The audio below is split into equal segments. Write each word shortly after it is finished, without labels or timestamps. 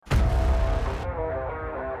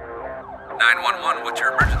911, what's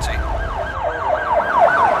your emergency?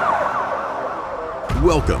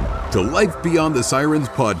 Welcome to Life Beyond the Sirens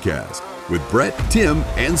podcast with Brett, Tim,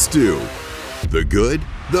 and Stu. The good,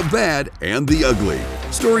 the bad, and the ugly.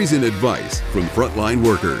 Stories and advice from frontline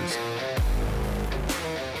workers.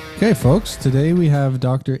 Okay, folks, today we have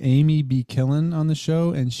Dr. Amy B. Killen on the show,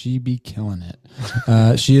 and she be killing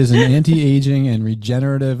it. She is an anti-aging and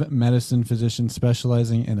regenerative medicine physician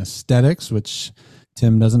specializing in aesthetics, which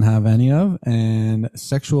Tim doesn't have any of, and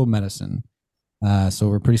sexual medicine. So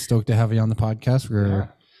we're pretty stoked to have you on the podcast. We're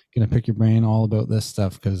going to pick your brain all about this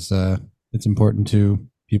stuff because it's important to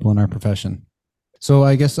people in our profession. So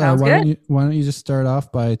I guess why don't you just start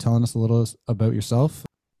off by telling us a little about yourself?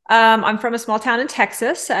 I'm from a small town in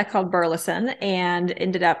Texas called Burleson, and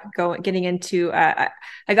ended up getting into. I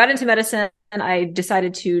got into medicine, and I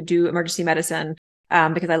decided to do emergency medicine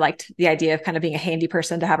because I liked the idea of kind of being a handy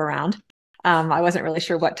person to have around. I wasn't really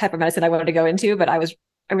sure what type of medicine I wanted to go into, but I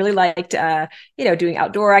really liked, doing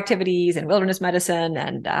outdoor activities and wilderness medicine,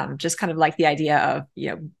 and just kind of like the idea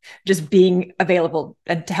of, just being available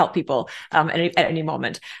and to help people at any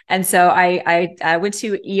moment. And so I went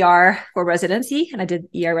to ER for residency, and I did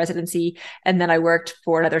ER residency. And then I worked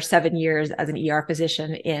for another 7 years as an ER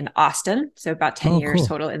physician in Austin. So about 10 years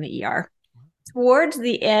total in the ER. Towards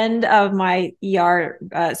the end of my ER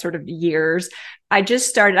sort of years, I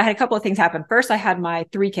had a couple of things happen. First, I had my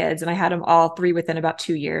 3 kids, and I had them all 3 within about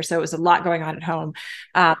 2 years. So it was a lot going on at home.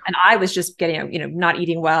 And I was just getting, not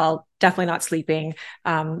eating well, definitely not sleeping,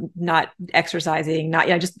 not exercising,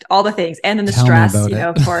 just all the things. And then the stress,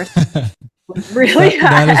 of course, really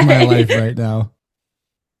that is my life right now.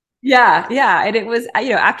 Yeah. And it was,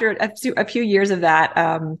 after a few years of that,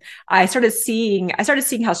 I started seeing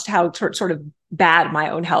how sort of bad my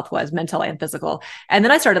own health was, mental and physical. And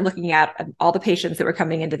then I started looking at all the patients that were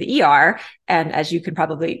coming into the ER. And as you can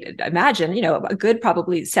probably imagine, a good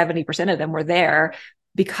probably 70% of them were there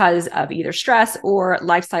because of either stress or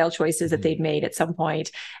lifestyle choices that they'd made at some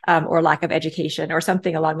point, or lack of education or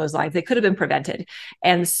something along those lines that could have been prevented.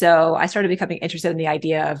 And so I started becoming interested in the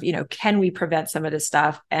idea of, can we prevent some of this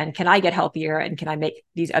stuff, and can I get healthier, and can I make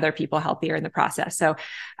these other people healthier in the process? So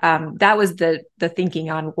that was the thinking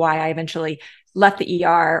on why I eventually left the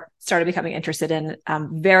ER, started becoming interested in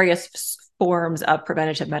various forms of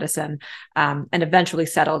preventative medicine, and eventually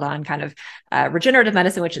settled on kind of regenerative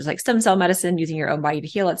medicine, which is like stem cell medicine, using your own body to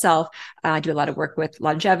heal itself. I do a lot of work with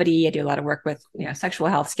longevity. I do a lot of work with sexual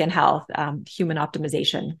health, skin health, human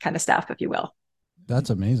optimization kind of stuff, if you will. That's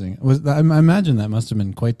amazing. I imagine that must have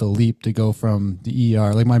been quite the leap to go from the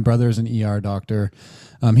ER. Like my brother's an ER doctor.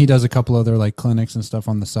 He does a couple other like clinics and stuff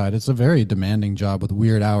on the side. It's a very demanding job with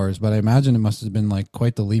weird hours, but I imagine it must have been like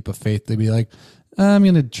quite the leap of faith to be like, I'm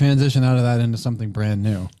going to transition out of that into something brand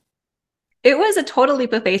new. It was a total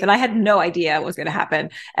leap of faith, and I had no idea what was going to happen.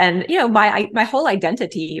 And, my whole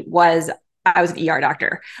identity was I was an ER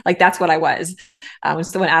doctor. Like that's what I was. When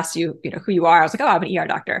someone asked you, who you are, I was like, oh, I'm an ER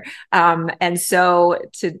doctor. And so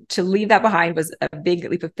to leave that behind was a big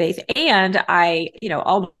leap of faith. And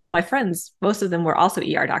all my friends, most of them were also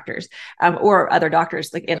ER doctors, or other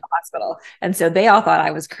doctors like in a hospital. And so they all thought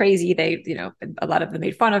I was crazy. They, a lot of them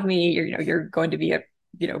made fun of me. You're going to be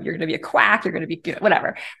you're going to be a quack. You're going to be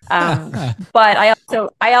whatever. But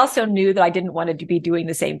I also knew that I didn't want to be doing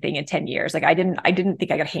the same thing in 10 years. Like I didn't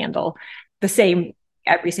think I could handle the same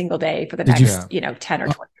every single day for the next, 10 or 20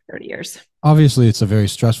 or 30 years. Obviously it's a very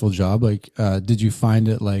stressful job. Like, did you find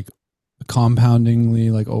it like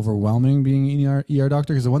compoundingly like overwhelming being an ER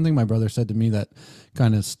doctor? Because the one thing my brother said to me that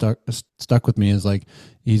kind of stuck with me is like,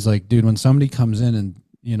 he's like, dude, when somebody comes in and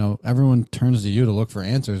everyone turns to you to look for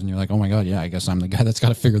answers, and you're like, oh my God, yeah, I guess I'm the guy that's got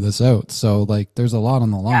to figure this out. So like, there's a lot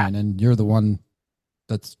on the line, and you're the one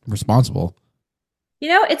that's responsible.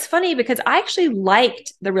 It's funny because I actually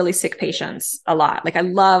liked the really sick patients a lot. Like I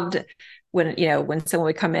loved when someone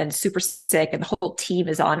would come in super sick and the whole team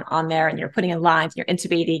is on there, and you're putting in lines and you're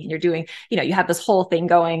intubating and you're doing, you have this whole thing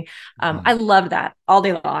going. I loved that all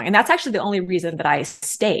day long. And that's actually the only reason that I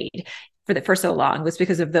stayed for so long, was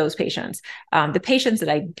because of those patients. The patients that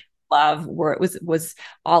I love was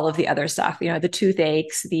all of the other stuff, the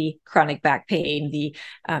toothaches, the chronic back pain, the,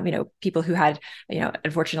 people who had,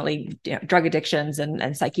 unfortunately, drug addictions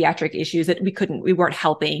and psychiatric issues that we weren't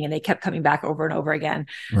helping, and they kept coming back over and over again.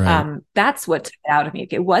 Right. That's what took it out of me.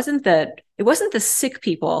 It wasn't the sick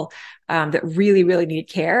people that really, really needed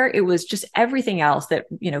care. It was just everything else that,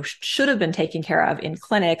 should have been taken care of in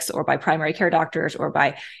clinics or by primary care doctors or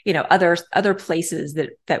by, other places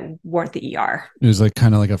that weren't the ER. It was like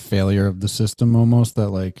kind of like a failure of the system almost, that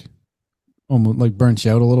like almost like burnt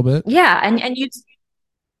you out a little bit. Yeah. And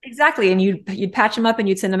Exactly. And you'd patch them up and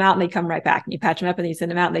you'd send them out and they'd come right back. And you patch them up and you send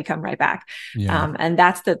them out and they come right back. Yeah. And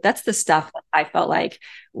that's the stuff that I felt like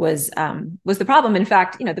was the problem. In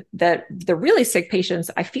fact, the really sick patients,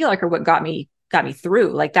 I feel like, are what got me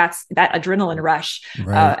through. Like that's that adrenaline rush.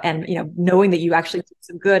 Right. And knowing that you actually did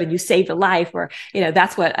some good and you saved a life, or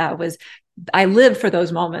that's what I lived for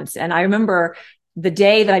those moments. And I remember the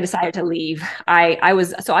day that I decided to leave, I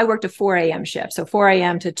worked a 4 a.m. shift. So 4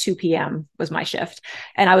 a.m. to 2 p.m. was my shift.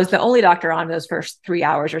 And I was the only doctor on those first 3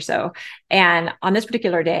 hours or so. And on this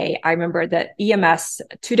particular day, I remember that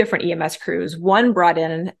two different EMS crews, one brought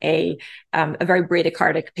in a very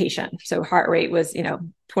bradycardic patient. So heart rate was,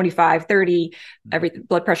 25, 30,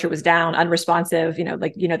 blood pressure was down, unresponsive,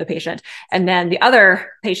 the patient. And then the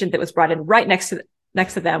other patient that was brought in right next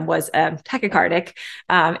to them was tachycardic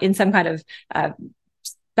in some kind of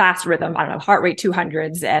fast rhythm. I don't know, heart rate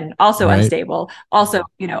 200s, and also unstable, also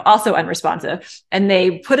unresponsive. And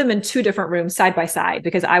they put them in two different rooms side by side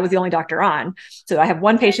because I was the only doctor on. So I have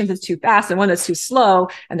one patient that's too fast and one that's too slow,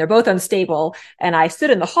 and they're both unstable. And I stood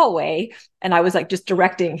in the hallway and I was like just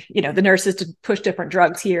directing, the nurses to push different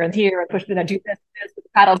drugs here and here, and push do this, put the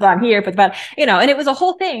paddles on here, and it was a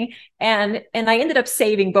whole thing. And I ended up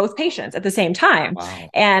saving both patients at the same time. Wow.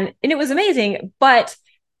 And it was amazing, but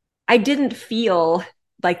I didn't feel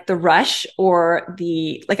like the rush or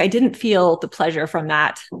I didn't feel the pleasure from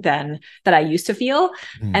that then that I used to feel.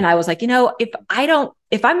 And I was like,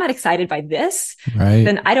 if I'm not excited by this,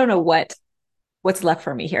 then I don't know what's left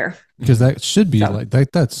for me here. Because that should be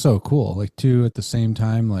that's so cool. Like two at the same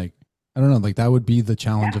time, like, I don't know, like that would be the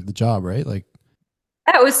challenge of the job, right? Like,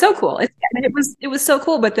 that was so cool. It was so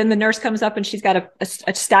cool. But then the nurse comes up and she's got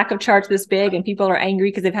a stack of charts this big, and people are angry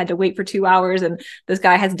because they've had to wait for 2 hours. And this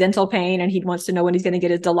guy has dental pain and he wants to know when he's going to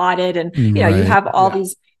get his Dilaudid. And, you have all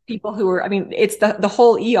these people who are, it's the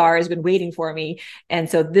whole ER has been waiting for me. And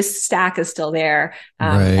so this stack is still there.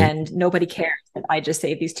 And nobody cares that I just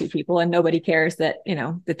saved these two people, and nobody cares that,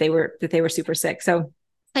 that they were super sick. So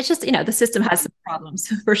it's just, the system has some problems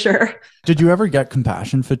for sure. Did you ever get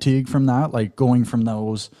compassion fatigue from that? Like going from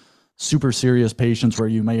those super serious patients where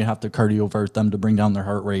you may have to cardiovert them to bring down their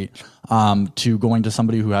heart rate, to going to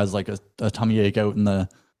somebody who has like a tummy ache out in the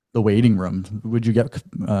waiting room? Would you get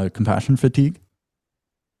compassion fatigue?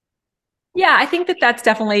 Yeah, I think that that's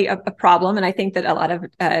definitely a problem. And I think that a lot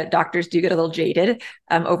of doctors do get a little jaded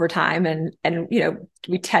over time. And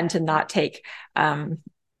we tend to not take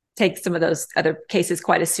some of those other cases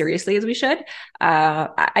quite as seriously as we should.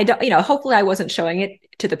 I don't, hopefully I wasn't showing it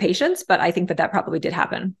to the patients, but I think that probably did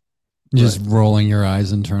happen. Just rolling your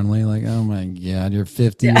eyes internally, like, oh my God, you're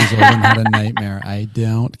 50 years old and had a nightmare. I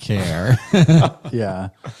don't care. Yeah.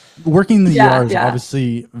 Working in the ER is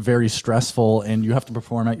obviously very stressful, and you have to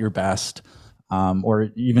perform at your best,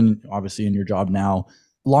 or even obviously in your job now.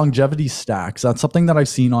 Longevity stacks, that's something that I've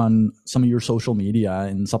seen on some of your social media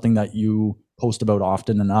and something that you post about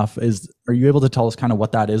often enough. Are you able to tell us kind of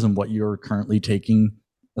what that is and what you're currently taking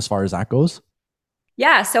as far as that goes?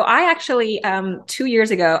 Yeah. So I actually, 2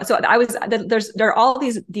 years ago, there are all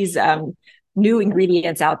these new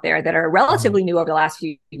ingredients out there that are relatively new over the last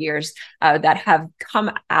few years that have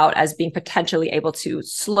come out as being potentially able to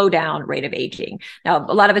slow down rate of aging. Now,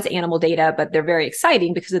 a lot of it's animal data, but they're very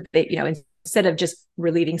exciting because instead of just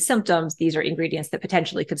relieving symptoms, these are ingredients that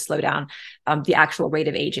potentially could slow down the actual rate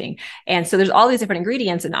of aging. And so there's all these different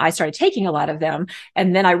ingredients, and I started taking a lot of them.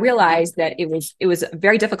 And then I realized that it was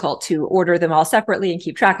very difficult to order them all separately and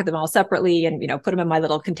keep track of them all separately and, put them in my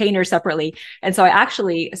little container separately. And so I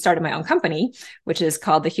actually started my own company, which is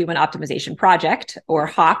called the Human Optimization Project, or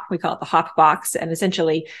HOP. We call it the HOP box, and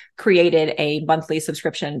essentially created a monthly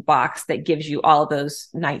subscription box that gives you all of those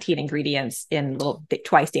 19 ingredients in little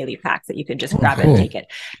twice daily packs that you can just grab it and take it.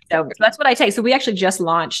 So that's what I take. So we actually just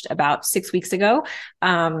launched about 6 weeks ago.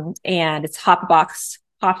 And it's Hopbox,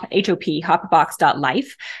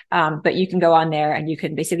 hopbox.life. But you can go on there and you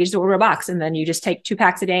can basically just order a box, and then you just take 2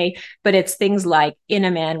 packs a day. But it's things like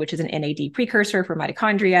Inamen, which is an NAD precursor for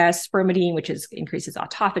mitochondria, spermidine, which increases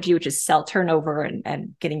autophagy, which is cell turnover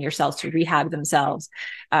and getting your cells to rehab themselves.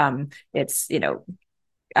 It's,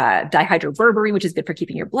 dihydroberberine, which is good for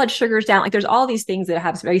keeping your blood sugars down. Like there's all these things that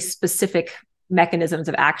have very specific mechanisms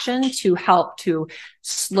of action to help to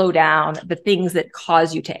slow down the things that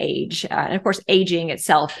cause you to age. And of course, aging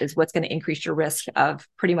itself is what's going to increase your risk of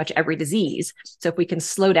pretty much every disease. So if we can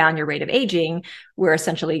slow down your rate of aging, we're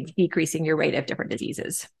essentially decreasing your rate of different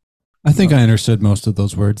diseases. I think I understood most of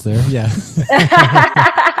those words there. Yeah.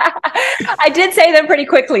 I did say them pretty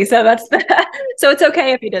quickly, so so it's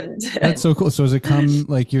okay if you didn't. That's so cool. So does it come,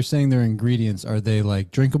 like you're saying, their ingredients, are they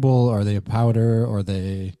like drinkable? Are they a powder? Or are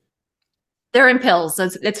they? They're in pills. So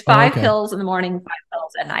it's 5 pills in the morning, 5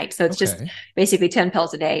 pills at night. So it's just basically 10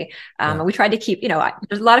 pills a day. And we try to keep,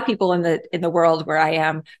 there's a lot of people in the world where I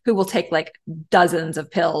am who will take like dozens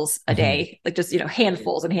of pills a day, like just,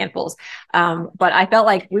 handfuls and handfuls. But I felt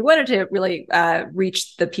like we wanted to really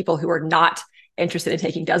reach the people who are not interested in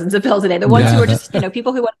taking dozens of pills a day. The ones who are just,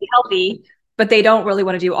 people who want to be healthy, but they don't really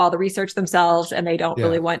want to do all the research themselves, and they don't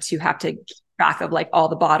really want to have to keep track of like all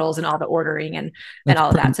the bottles and all the ordering and all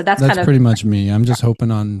of that. So that's kind of pretty much me. I'm just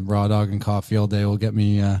hoping on raw dog and coffee all day will get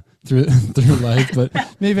me through life, but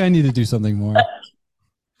maybe I need to do something more.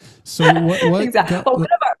 So what exactly. Well, one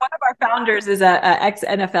of our founders is a ex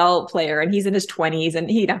NFL player, and he's in his 20s, and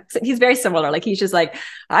he's very similar. Like he's just like,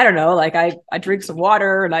 I don't know, like I drink some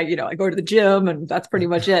water, and I go to the gym, and that's pretty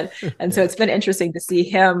much it. And so it's been interesting to see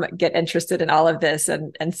him get interested in all of this,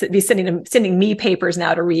 and be sending me papers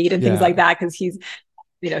now to read and things like that, because he's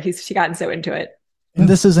gotten so into it. And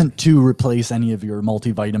this isn't to replace any of your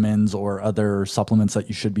multivitamins or other supplements that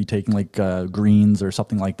you should be taking, like greens or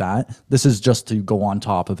something like that. This is just to go on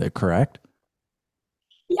top of it, correct?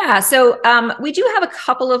 Yeah. So we do have a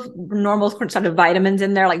couple of normal sort of vitamins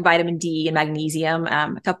in there, like vitamin D and magnesium,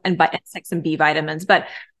 and some B vitamins. But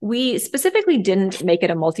we specifically didn't make it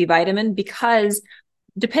a multivitamin because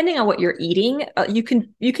depending on what you're eating, you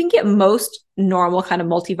can get most normal kind of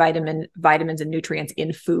vitamins and nutrients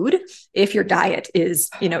in food if your diet is,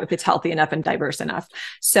 if it's healthy enough and diverse enough.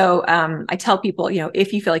 So I tell people,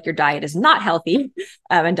 if you feel like your diet is not healthy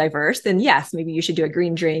and diverse, then yes, maybe you should do a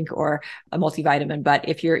green drink or a multivitamin. But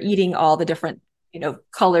if you're eating all the different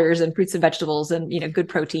colors and fruits and vegetables and, good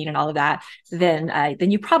protein and all of that,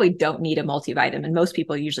 then you probably don't need a multivitamin. Most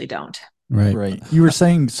people usually don't. Right. You were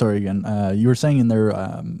saying, sorry again, you were saying in there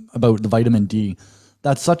about the vitamin D.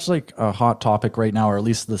 That's such like a hot topic right now, or at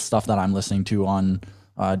least the stuff that I'm listening to on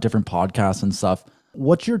different podcasts and stuff.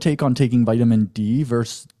 What's your take on taking vitamin D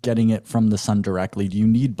versus getting it from the sun directly? Do you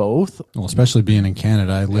need both? Well, especially being in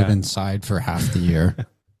Canada, I live inside for half the year.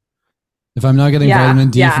 If I'm not getting vitamin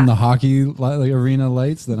D from the hockey arena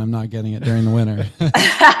lights, then I'm not getting it during the winter.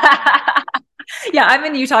 Yeah, I'm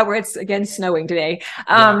in Utah where it's again snowing today.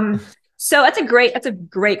 So that's a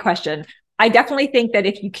great question. I definitely think that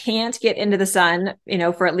if you can't get into the sun,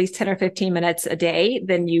 for at least 10 or 15 minutes a day,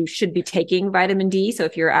 then you should be taking vitamin D. So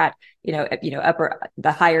if you're at,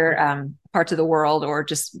 the higher parts of the world, or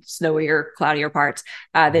just snowier, cloudier parts,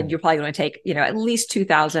 then you're probably going to take, at least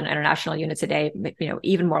 2,000 international units a day.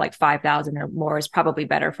 Even more like 5,000 or more is probably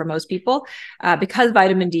better for most people, because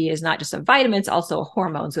vitamin D is not just a vitamin, it's also a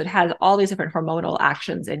hormone. So it has all these different hormonal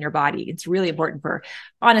actions in your body. It's really important for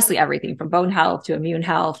honestly everything from bone health to immune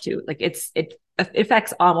health to it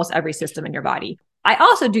affects almost every system in your body. I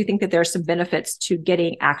also do think that there's some benefits to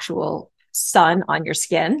getting actual sun on your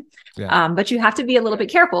skin. But you have to be a little bit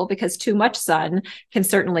careful, because too much sun can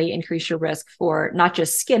certainly increase your risk for not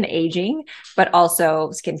just skin aging, but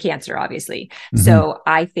also skin cancer, obviously. So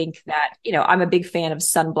I think that, I'm a big fan of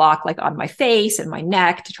sunblock, like on my face and my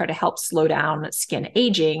neck, to try to help slow down skin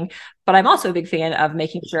aging. But I'm also a big fan of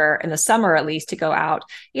making sure in the summer, at least, to go out,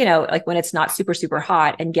 like when it's not super, super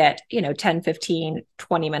hot, and get, 10, 15,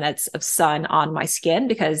 20 minutes of sun on my skin,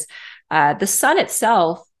 because the sun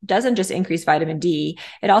itself doesn't just increase vitamin D,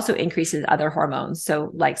 it also increases other hormones. So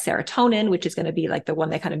like serotonin, which is going to be like the one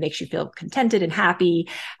that kind of makes you feel contented and happy,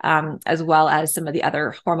 as well as some of the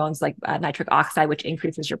other hormones like nitric oxide, which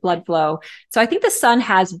increases your blood flow. So I think the sun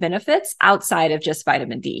has benefits outside of just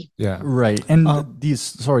vitamin D. Yeah. Right. And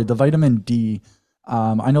the vitamin D,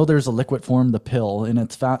 I know there's a liquid form, the pill, and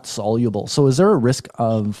it's fat soluble. So is there a risk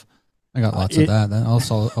of... I got lots of that. Then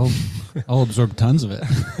I'll absorb tons of it.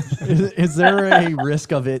 Is there a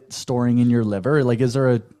risk of it storing in your liver? Like,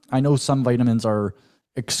 I know some vitamins are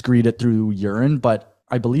excreted through urine, but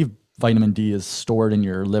I believe vitamin D is stored in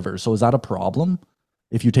your liver. So is that a problem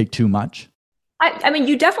if you take too much? I mean,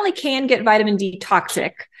 you definitely can get vitamin D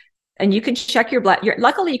toxic. And you can check your blood.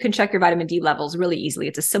 Luckily, you can check your vitamin D levels really easily.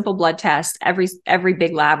 It's a simple blood test. Every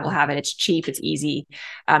big lab will have it. It's cheap. It's easy.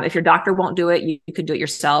 If your doctor won't do it, you can do it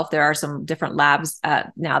yourself. There are some different labs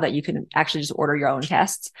now that you can actually just order your own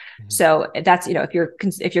tests. So that's,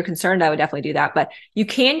 if you're concerned, I would definitely do that. But you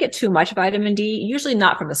can get too much vitamin D, usually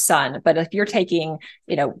not from the sun. But if you're taking,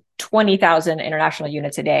 20,000 international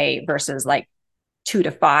units a day versus like 2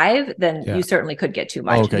 to 5, then you certainly could get too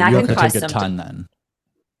much. Okay, and that you can have to cause take a ton then.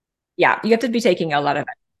 Yeah, you have to be taking a lot of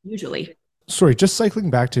it, usually. Sorry, just cycling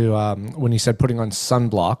back to when you said putting on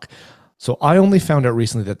sunblock. So I only found out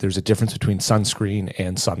recently that there's a difference between sunscreen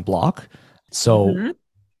and sunblock. So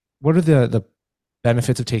what are the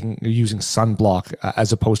benefits of using sunblock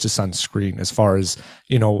as opposed to sunscreen, as far as,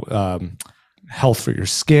 health for your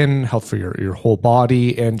skin, health for your whole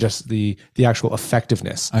body, and just the actual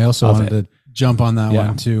effectiveness. I also wanted to jump on that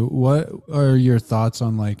one too. What are your thoughts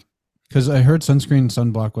on like, because I heard sunscreen,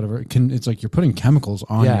 sunblock, whatever, it's like you're putting chemicals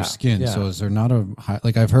on your skin. So is there not a high,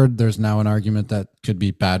 like I've heard there's now an argument that could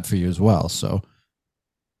be bad for you as well. So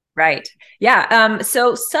right. Yeah.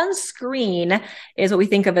 So sunscreen is what we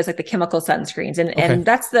think of as like the chemical sunscreens. And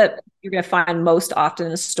that's you're going to find most often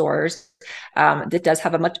in the stores. That does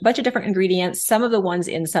have a bunch of different ingredients. Some of the ones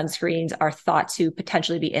in sunscreens are thought to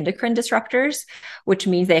potentially be endocrine disruptors, which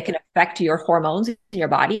means they can affect your hormones in your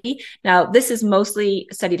body. Now, this is mostly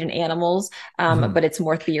studied in animals, but it's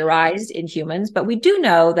more theorized in humans. But we do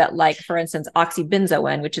know that, like, for instance,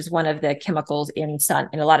 oxybenzoin, which is one of the chemicals in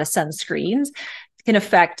a lot of sunscreens, can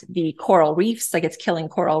affect the coral reefs. Like, it's killing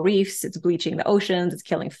coral reefs, it's bleaching the oceans, it's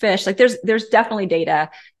killing fish. Like, there's definitely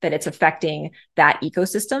data that it's affecting that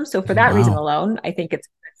ecosystem. So for that reason alone, I think it's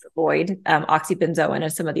avoid oxybenzoin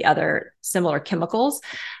and some of the other similar chemicals.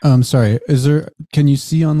 Sorry, can you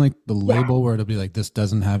see on like the label where it'll be like, this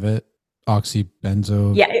doesn't have it,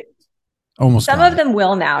 oxybenzo? Yeah. Almost some of them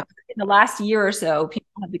will now. In the last year or so, people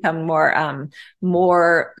have become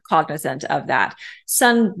more cognizant of that.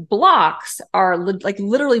 Sunblocks are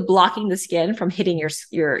literally blocking the skin from hitting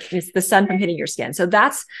the sun from hitting your skin. So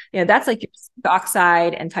that's like zinc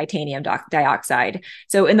oxide and titanium dioxide.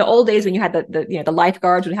 So in the old days, when you had the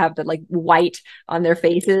lifeguards would have the like white on their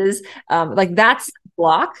faces, like that's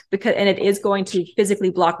block, and it is going to physically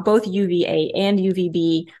block both UVA and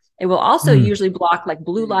UVB. It will also usually block like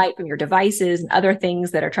blue light from your devices and other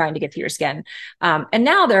things that are trying to get to your skin. And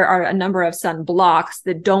now there are a number of sun blocks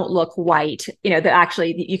that don't look white, that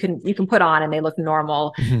actually you can put on and they look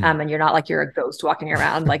normal. And you're not like you're a ghost walking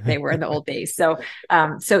around like they were in the old days. So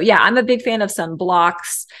yeah, I'm a big fan of sun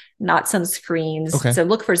blocks, not sunscreens. Okay. So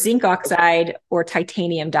look for zinc oxide or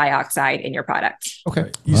titanium dioxide in your product.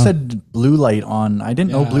 Okay. You said blue light on. I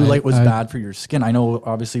didn't know blue light was bad for your skin. I know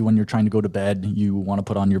obviously when you're trying to go to bed, you want to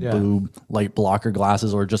put on your blue light blocker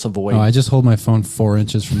glasses or just avoid. I just hold my phone 4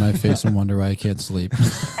 inches from my face and wonder why I can't sleep.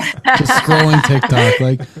 Just scrolling TikTok.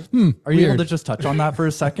 Like, are you able to just touch on that for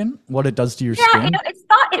a second? What it does to your skin? It's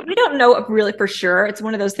not. We don't know really for sure. It's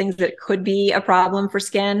one of those things that could be a problem for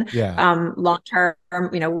skin. Long term.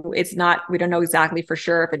 It's not. We don't know exactly for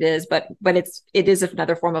sure if it is, but it is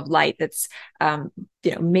another form of light that's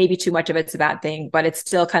maybe too much of it's a bad thing, but it's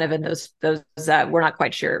still kind of in those we're not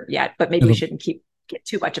quite sure yet, but maybe we shouldn't get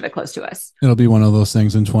too much of it close to us. It'll be one of those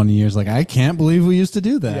things in 20 years. Like, I can't believe we used to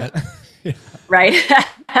do that. Right.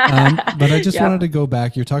 But I just wanted to go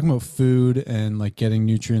back. You're talking about food and like getting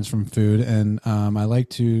nutrients from food. And I like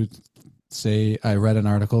to say I read an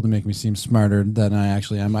article to make me seem smarter than I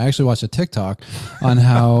actually am. I actually watched a TikTok on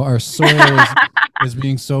how our soil is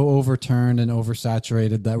being so overturned and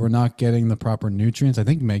oversaturated that we're not getting the proper nutrients. I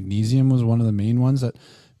think magnesium was one of the main ones that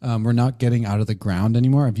we're not getting out of the ground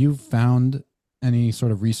anymore. Have you found any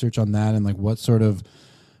sort of research on that and like what sort of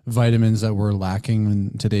vitamins that we're lacking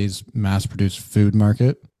in today's mass-produced food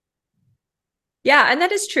market? Yeah, and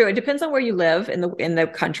that is true. It depends on where you live in the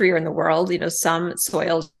country or in the world. Some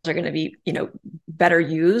soils are going to be, better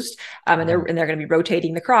used, and they're going to be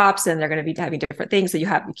rotating the crops, and they're going to be having different things. So you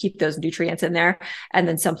keep those nutrients in there. And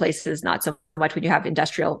then some places not so much. When you have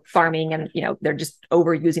industrial farming and they're just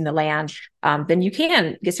overusing the land, then you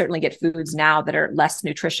can certainly get foods now that are less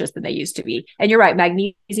nutritious than they used to be. And you're right,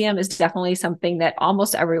 magnesium is definitely something that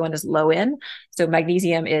almost everyone is low in. So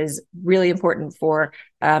magnesium is really important for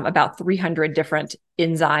about 300 different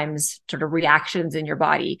enzymes, sort of reactions in your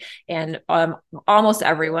body. And almost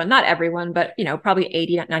everyone, not everyone, but probably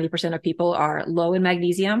 80-90% of people are low in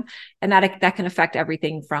magnesium. And that can affect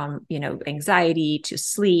everything from anxiety to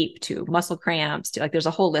sleep to muscle cramps to like there's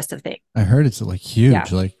a whole list of things. I heard it's like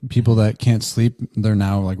huge. Like people that can't sleep, they're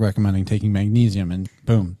now like recommending taking magnesium, and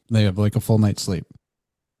boom, they have like a full night's sleep.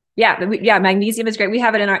 Yeah, magnesium is great. We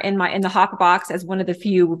have it in the Hawk box as one of the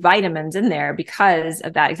few vitamins in there because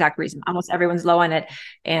of that exact reason. Almost everyone's low on it,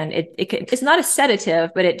 and it's not a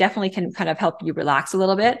sedative, but it definitely can kind of help you relax a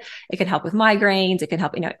little bit. It can help with migraines. It can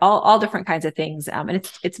help all different kinds of things, and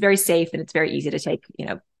it's very safe and it's very easy to take.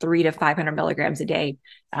 300 to 500 milligrams a day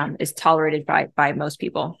is tolerated by most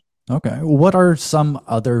people. Okay. What are some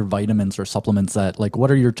other vitamins or supplements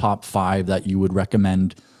what are your top 5 that you would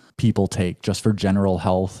recommend people take just for general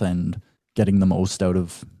health and getting the most out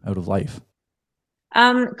of life?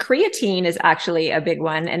 Creatine is actually a big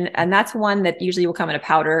one. And that's one that usually will come in a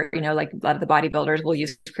powder, like a lot of the bodybuilders will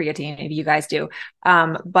use creatine. Maybe you guys do.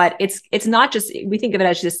 But it's not just, we think of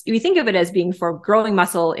it as being for growing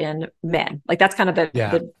muscle in men. Like that's kind of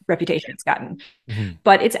the reputation it's gotten. Mm-hmm.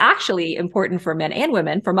 But it's actually important for men and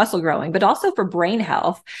women for muscle growing, but also for brain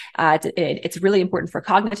health. It's really important for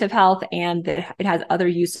cognitive health, and it has other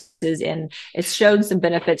uses it's shown some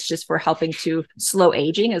benefits just for helping to slow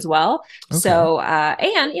aging as well. Okay. So,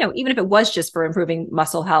 and, even if it was just for improving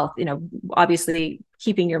muscle health, obviously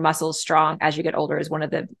keeping your muscles strong as you get older is one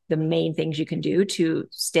of the main things you can do to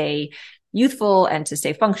stay youthful and to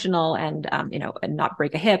stay functional and, and not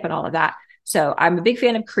break a hip and all of that. So I'm a big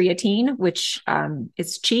fan of creatine, which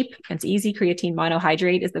is cheap. It's easy. Creatine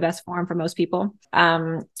monohydrate is the best form for most people.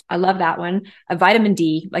 I love that one. Vitamin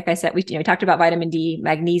D, like I said, we talked about vitamin D,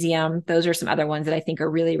 magnesium. Those are some other ones that I think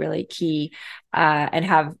are really, really key and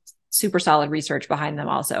have super solid research behind them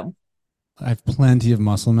also. I have plenty of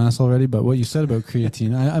muscle mass already, but what you said about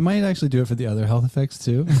creatine, I might actually do it for the other health effects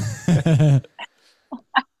too.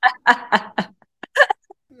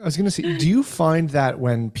 I was going to say, do you find that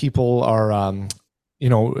when people are,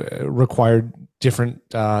 required different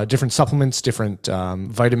supplements, different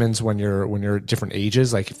vitamins when you're at different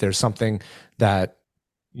ages, like if there's something that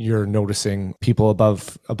you're noticing people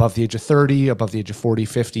above the age of 30, above the age of 40,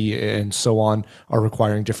 50, and so on are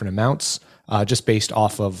requiring different amounts, just based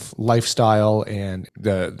off of lifestyle and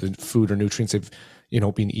the food or nutrients they've,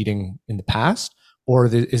 been eating in the past, or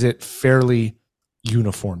is it fairly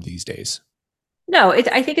uniform these days? No,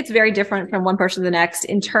 I think it's very different from one person to the next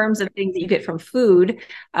in terms of things that you get from food.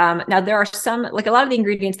 Now there are some, like a lot of the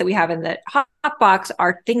ingredients that we have in the hot box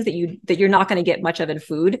are things that you're not going to get much of in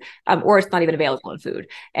food, or it's not even available in food.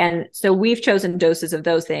 And so we've chosen doses of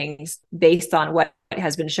those things based on what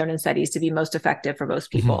has been shown in studies to be most effective for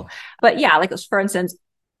most people. Mm-hmm. But yeah, like for instance,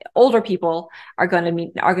 older people are going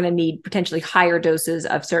to need potentially higher doses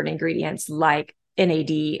of certain ingredients like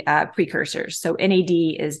NAD precursors. So NAD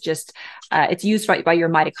is just, it's used by your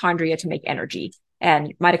mitochondria to make energy.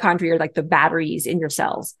 And mitochondria are like the batteries in your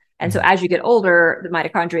cells. And so as you get older, the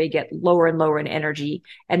mitochondria get lower and lower in energy,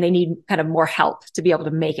 and they need kind of more help to be able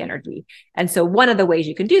to make energy. And so one of the ways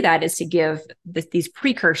you can do that is to give these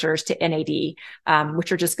precursors to NAD,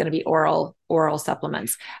 which are just going to be oral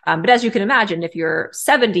supplements. But as you can imagine, if you're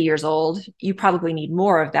 70 years old, you probably need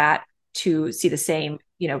more of that to see the same,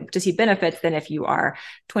 to see benefits than if you are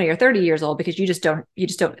 20 or 30 years old, because you just don't,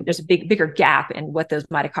 there's a bigger gap in what those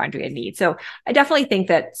mitochondria need. So I definitely think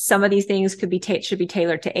that some of these things should be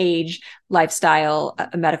tailored to age, lifestyle,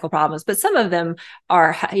 medical problems, but some of them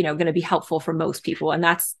are, going to be helpful for most people. And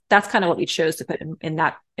that's kind of what we chose to put in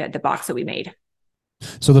that, the box that we made.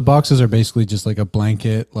 So the boxes are basically just like a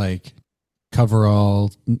blanket, like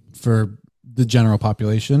coverall for the general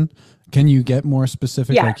population. Can you get more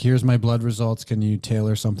specific? Yeah. Like, here's my blood results. Can you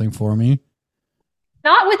tailor something for me?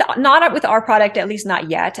 Not with our product, at least not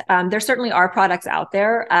yet. There certainly are products out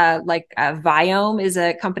there. Like Viome is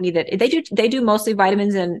a company that they do mostly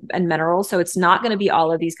vitamins and minerals. So it's not going to be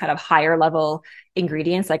all of these kind of higher level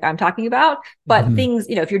ingredients like I'm talking about, but things,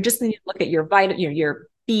 if you're just going to look at your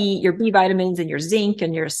your B vitamins and your zinc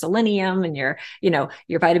and your selenium and your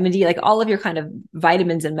vitamin D, like all of your kind of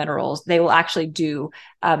vitamins and minerals, they will actually do,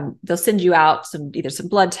 they'll send you out either some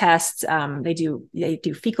blood tests. They do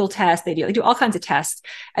fecal tests. They do all kinds of tests,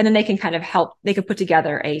 and then they can kind of they can put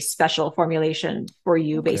together a special formulation for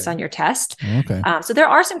you based on your test. Okay. So there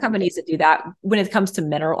are some companies that do that when it comes to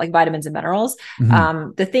like vitamins and minerals.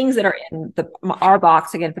 The things that are in our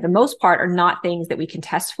box, again, for the most part, are not things that we can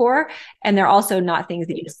test for. And they're also not things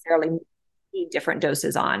that you necessarily need different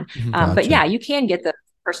doses on. Gotcha. But yeah, you can get the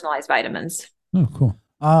personalized vitamins. Oh, cool.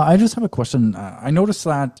 I just have a question. I noticed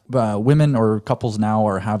that women or couples now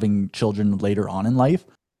are having children later on in life,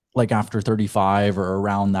 like after 35 or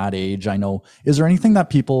around that age. I know. Is there anything that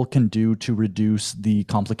people can do to reduce the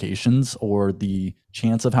complications or the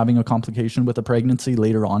chance of having a complication with a pregnancy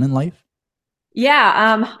later on in life?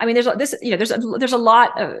 Yeah. I mean, there's a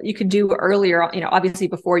lot you can do earlier, obviously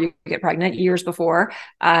before you get pregnant, years before,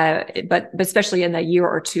 but especially in the year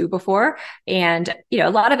or two before. And, a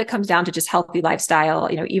lot of it comes down to just healthy lifestyle,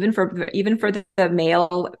 even for the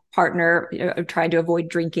male partner, trying to avoid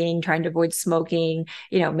drinking, trying to avoid smoking,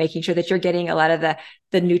 making sure that you're getting a lot of the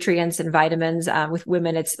nutrients and vitamins. With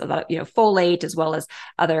women, it's a lot of, folate, as well as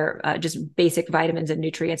other just basic vitamins and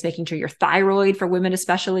nutrients, making sure your thyroid for women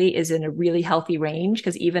especially is in a really healthy range,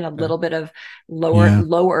 because even a little bit of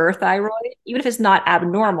lower thyroid, even if it's not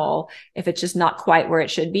abnormal, if it's just not quite where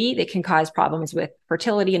it should be, it can cause problems with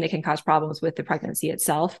fertility, and it can cause problems with the pregnancy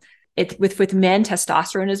itself. With men,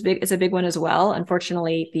 testosterone is a big one as well.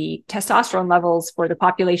 Unfortunately, the testosterone levels for the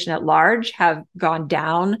population at large have gone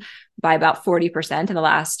down by about 40% in the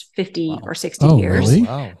last 50 or 60 years. Really?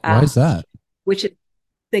 Wow. Why is that? Which is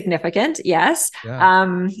significant. Yes.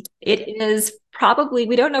 Yeah. It is probably,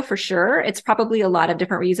 we don't know for sure. It's probably a lot of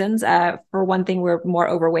different reasons. For one thing, we're more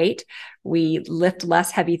overweight. We lift less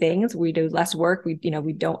heavy things. We do less work. We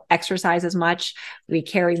don't exercise as much. We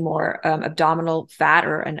carry more abdominal fat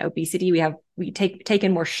or an obesity. We take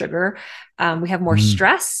in more sugar. We have more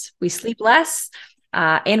stress. We sleep less.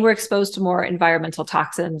 And we're exposed to more environmental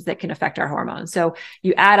toxins that can affect our hormones. So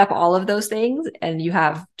you add up all of those things and you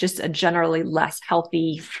have just a generally less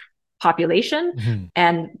healthy population. Mm-hmm.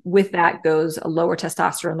 And with that goes a lower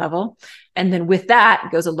testosterone level. And then with that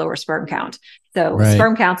goes a lower sperm count. So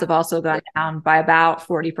sperm counts have also gone down by about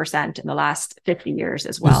 40% in the last 50 years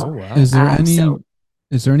as well. Is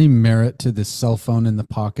there any merit to the cell phone in the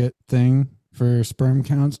pocket thing for sperm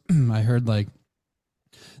counts? I heard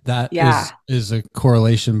that is a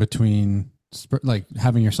correlation between like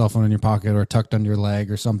having your cell phone in your pocket or tucked under your leg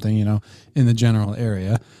or something, in the general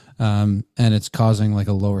area. And it's causing like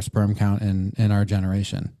a lower sperm count in our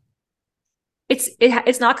generation.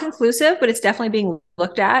 It's not conclusive, but it's definitely being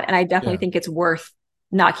looked at. And I definitely think it's worth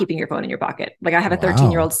not keeping your phone in your pocket. Like I have a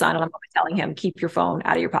 13-year-old son and I'm always telling him, keep your phone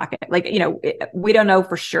out of your pocket. Like, we don't know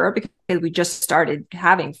for sure because we just started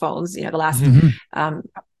having phones, the last,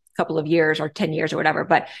 couple of years or 10 years or whatever,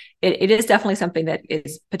 but it is definitely something that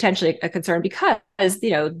is potentially a concern because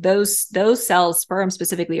those cells, sperm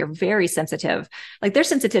specifically, are very sensitive. Like they're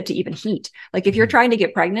sensitive to even heat. Like if you're trying to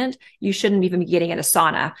get pregnant, you shouldn't even be getting in a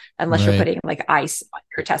sauna unless you're putting like ice on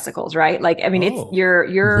your testicles, right? Like, I mean, it's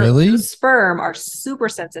your sperm are super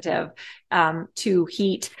sensitive to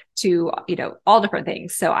heat, to all different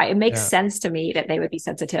things. So it makes sense to me that they would be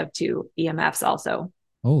sensitive to EMFs also.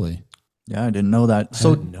 Holy. Yeah, I didn't know that.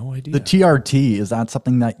 So no idea. The TRT, is that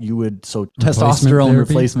something that you would, testosterone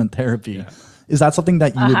replacement therapy, is that something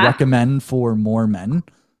that you would recommend for more men?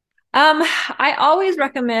 I always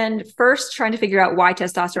recommend first trying to figure out why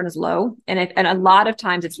testosterone is low. And a lot of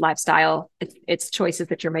times it's lifestyle. It's choices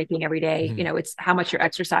that you're making every day. Mm-hmm. It's how much you're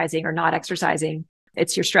exercising or not exercising.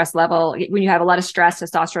 It's your stress level. When you have a lot of stress,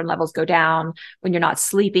 testosterone levels go down. When you're not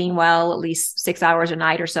sleeping well, at least 6 hours a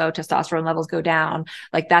night or so, testosterone levels go down.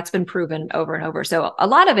 Like that's been proven over and over. So a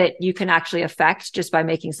lot of it you can actually affect just by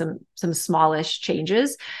making some smallish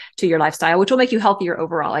changes to your lifestyle, which will make you healthier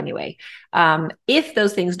overall anyway. If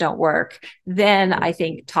those things don't work, then I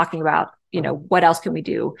think talking about what else can we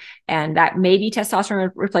do? And that may be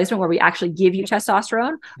testosterone replacement where we actually give you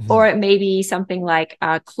testosterone, or it may be something like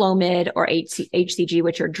Clomid or HCG,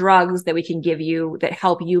 which are drugs that we can give you that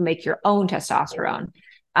help you make your own testosterone.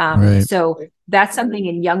 So that's something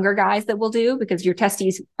in younger guys that we'll do because your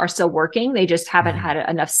testes are still working. They just haven't had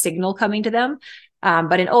enough signal coming to them.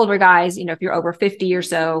 But in older guys, if you're over 50 or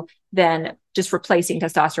so, then just replacing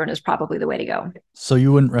testosterone is probably the way to go. So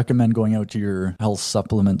you wouldn't recommend going out to your health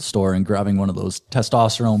supplement store and grabbing one of those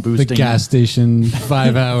testosterone boosting? The gas station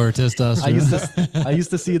 5-hour testosterone. I used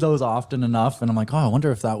to see those often enough, and I'm like, I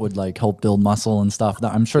wonder if that would like help build muscle and stuff.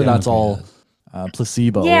 I'm sure that's all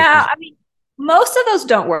placebo. Yeah, I mean, most of those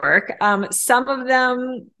don't work. Most of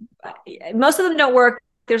them don't work.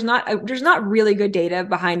 There's not really good data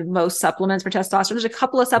behind most supplements for testosterone. There's a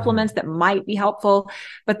couple of supplements that might be helpful,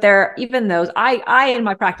 but even those, I in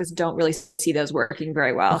my practice don't really see those working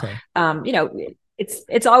very well. Okay.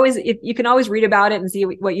 It's always, you can always read about it and see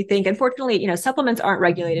what you think. Unfortunately, supplements aren't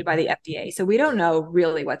regulated by the FDA, so we don't know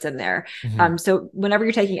really what's in there. So whenever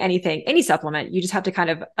you're taking any supplement, you just have to kind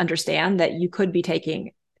of understand that you could be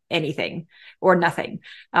taking anything or nothing.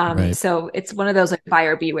 So it's one of those like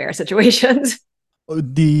buyer beware situations.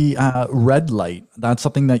 The red light, that's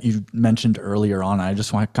something that you mentioned earlier on. I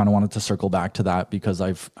just kind of wanted to circle back to that because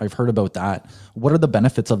I've heard about that. What are the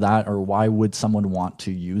benefits of that, or why would someone want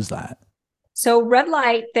to use that? So red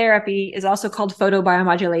light therapy is also called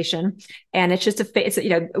photobiomodulation. And it's just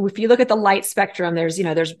if you look at the light spectrum, there's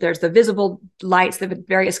the visible lights, the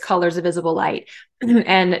various colors of visible light.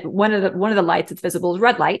 And one of the lights that's visible is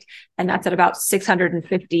red light. And that's at about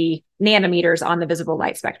 650 nanometers on the visible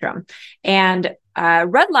light spectrum. And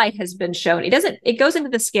red light has been shown, it goes into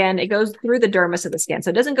the skin, it goes through the dermis of the skin.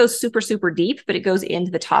 So it doesn't go super, super deep, but it goes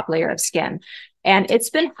into the top layer of skin. And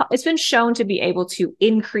it's been shown to be able to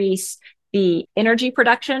increase the energy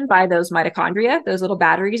production by those mitochondria, those little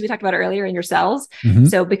batteries we talked about earlier in your cells.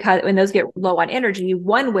 So because when those get low on energy,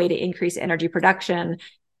 one way to increase energy production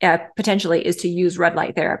potentially is to use red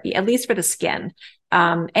light therapy, at least for the skin.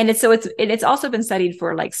 And it's also been studied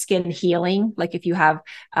for like skin healing. Like if you have,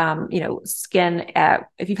 skin,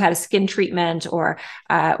 if you've had a skin treatment or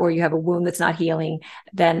you have a wound that's not healing,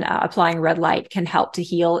 then applying red light can help to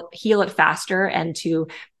heal it faster and to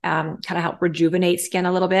kind of help rejuvenate skin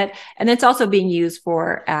a little bit. And it's also being used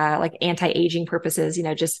for like anti-aging purposes,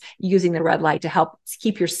 just using the red light to help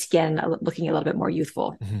keep your skin looking a little bit more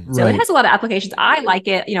youthful. Mm-hmm. So It has a lot of applications. I like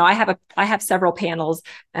it. I have several panels,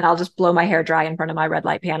 and I'll just blow my hair dry in front of my red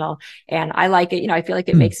light panel. And I like it. I feel like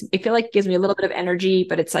it gives me a little bit of energy,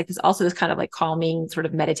 but it's like this kind of like calming sort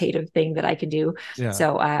of meditative thing that I can do. Yeah.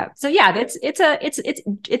 So yeah,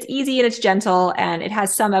 it's easy and it's gentle, and it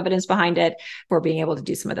has some evidence behind it for being able to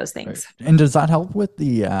do some of those things. Right. And does that help with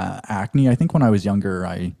the acne? I think when I was younger,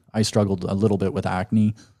 I struggled a little bit with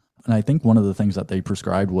acne, and I think one of the things that they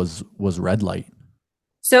prescribed was red light.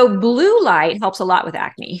 So blue light helps a lot with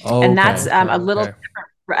acne, and that's a little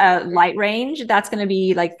different light range. That's going to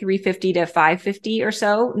be like 350 to 550 or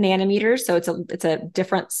so nanometers. So it's a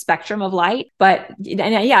different spectrum of light. But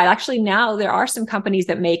actually now there are some companies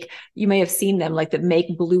that you may have seen them, like that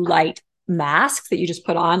make blue light masks that you just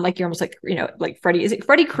put on, like you're almost like, like is it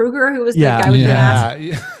Freddy Krueger who was the guy with the mask?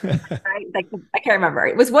 Yeah. Right? Like, I can't remember.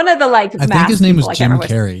 It was one of the like I think his name was Jim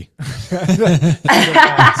Carrey.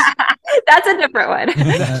 That's a different one.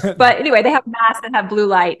 But anyway, they have masks that have blue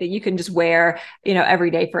light that you can just wear,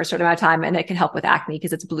 every day for a certain amount of time, and it can help with acne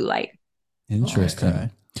because it's blue light. Interesting. Okay.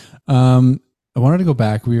 I wanted to go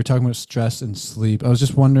back. We were talking about stress and sleep. I was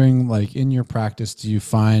just wondering, like, in your practice, do you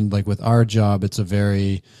find, like, with our job, it's a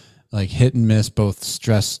very like hit and miss, both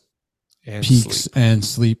stress and peaks and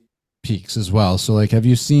sleep peaks as well. So like, have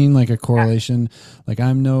you seen like a correlation? Like,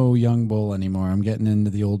 I'm no young bull anymore. I'm getting into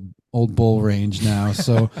the old bull range now.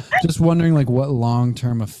 So just wondering like what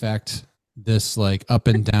long-term effect this like up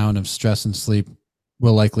and down of stress and sleep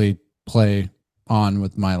will likely play on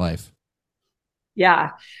with my life.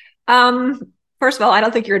 Yeah. First of all, I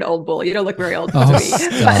don't think you're an old bull. You don't look very old to me.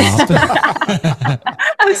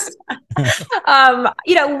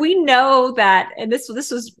 We know that, and this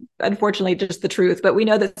was unfortunately just the truth, but we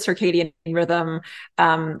know that circadian rhythm,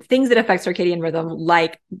 things that affect circadian rhythm,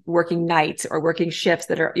 like working nights or working shifts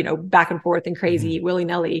that are, back and forth and crazy,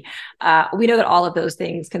 willy-nilly. We know that all of those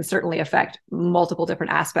things can certainly affect multiple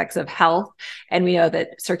different aspects of health. And we know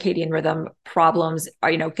that circadian rhythm problems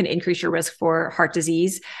are, can increase your risk for heart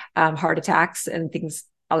disease, heart attacks, and things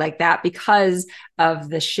like that because of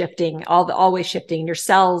the shifting, always shifting. Your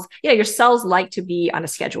cells like to be on a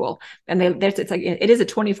schedule, and it is a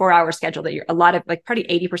 24-hour schedule that a lot of like probably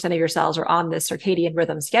 80% of your cells are on this circadian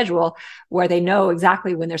rhythm schedule where they know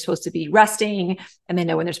exactly when they're supposed to be resting, and they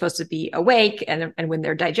know when they're supposed to be awake, and when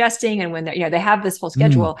they're digesting, and when they're, they have this whole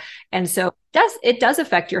schedule. And so it does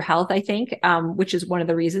affect your health, I think, which is one of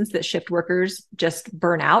the reasons that shift workers just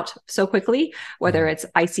burn out so quickly, whether it's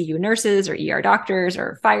ICU nurses or ER doctors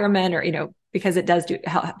or firemen, or, because it does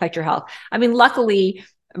affect your health. I mean, luckily,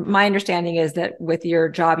 my understanding is that with your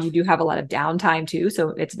job, you do have a lot of downtime too. So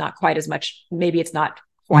it's not quite as much, maybe it's not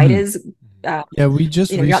quite as, we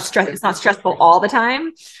just, you're not stressed. It's not stressful all the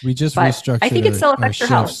time. We just restructured I think it still affects your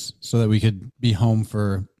health so that we could be home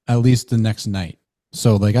for at least the next night.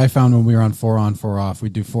 So like I found when we were on 4 on 4 off,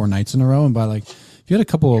 we'd do 4 nights in a row. And by like, if you had a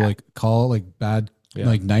couple of like bad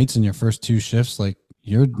like nights in your first 2 shifts, like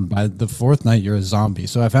by the 4th night, you're a zombie.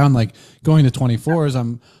 So I found like going to 24s,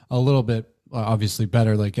 I'm a little bit obviously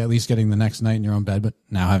better, like at least getting the next night in your own bed. But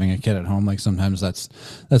now having a kid at home, like sometimes that's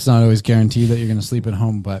not always guaranteed that you're going to sleep at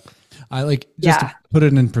home. But I like just to put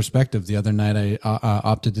it in perspective. The other night I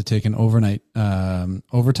opted to take an overnight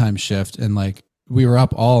overtime shift, and like we were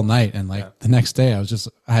up all night, and like the next day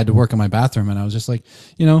I had to work in my bathroom, and I was just like,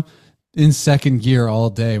 in second gear all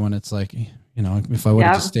day, when it's like, if I would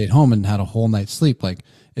have just stayed home and had a whole night's sleep, like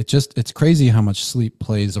it's crazy how much sleep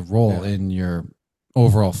plays a role in your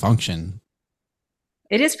overall function.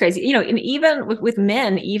 It is crazy, and even with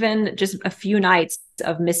men, even just a few nights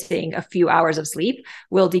of missing a few hours of sleep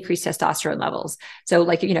will decrease testosterone levels. So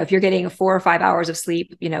like, if you're getting 4 or 5 hours of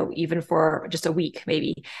sleep, even for just a week,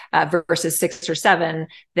 maybe versus 6 or 7,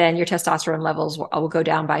 then your testosterone levels will go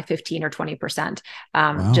down by 15 or 20%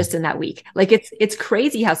 just in that week. Like it's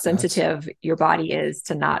crazy how sensitive your body is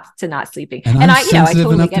to not sleeping. And I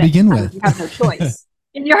totally enough to begin with. You have no choice.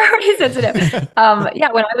 And you're already sensitive. When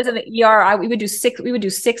I was in the ER, we would do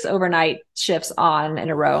 6 overnight shifts on in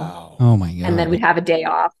a row. Wow. Oh my God. And then we'd have a day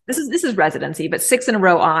off. This is residency, but 6 in a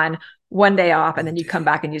row on, one day off, and then you come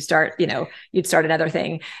back and you'd start another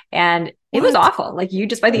thing. And it was awful. Like you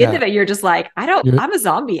just, by the end of it, you're just like, I'm a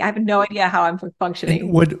zombie. I have no idea how I'm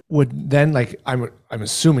functioning. Would then, like, I'm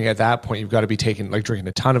assuming at that point, you've got to be drinking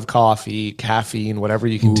a ton of coffee, caffeine, whatever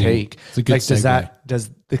you can take. Like, does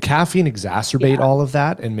the caffeine exacerbate all of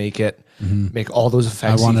that and make all those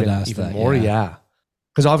effects even more? Yeah.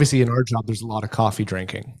 Because obviously in our job, there's a lot of coffee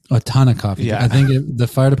drinking. A ton of coffee. Yeah. I think the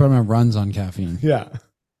fire department runs on caffeine. Yeah.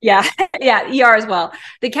 Yeah. Yeah. ER as well.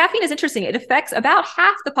 The caffeine is interesting. It affects about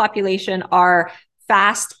half the population are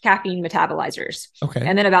fast caffeine metabolizers. Okay.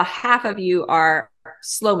 And then about half of you are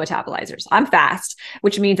slow metabolizers. I'm fast,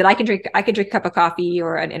 which means that I can drink a cup of coffee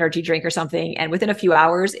or an energy drink or something, and within a few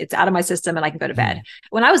hours, it's out of my system and I can go to bed.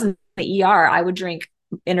 When I was in the ER, I would drink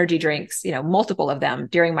energy drinks, multiple of them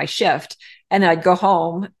during my shift. And then I'd go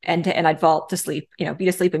home and I'd fall to sleep, be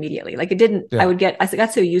to sleep immediately. Like it didn't, I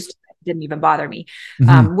got so used to it. Didn't even bother me.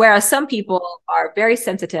 Whereas some people are very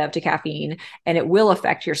sensitive to caffeine, and it will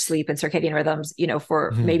affect your sleep and circadian rhythms, for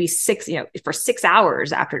maybe 6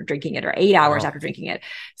 hours after drinking it, or 8 hours after drinking it.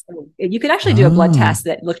 So you can actually do a blood test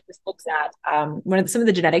that looks at some of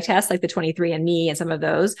the genetic tests, like the 23andMe, and some of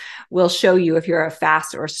those will show you if you're a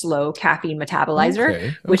fast or slow caffeine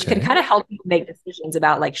metabolizer, which can kind of help you make decisions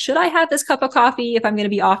about, like, should I have this cup of coffee if I'm going to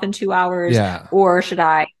be off in 2 hours, or should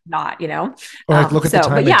I not? Or like look at the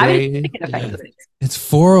time of day. It's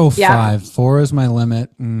 4:05. Yeah. 4 is my limit.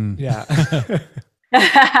 Yeah.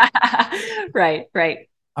 Right.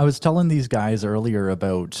 I was telling these guys earlier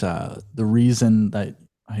about the reason that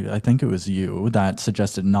I think it was you that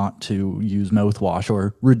suggested not to use mouthwash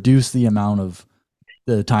or reduce the amount of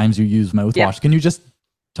the times you use mouthwash. Yeah. Can you just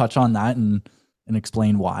touch on that and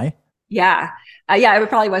explain why? Yeah. It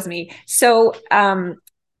probably was me. So,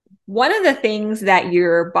 one of the things that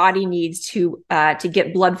your body needs to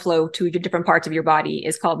get blood flow to the different parts of your body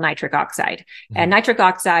is called nitric oxide. And nitric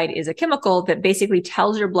oxide is a chemical that basically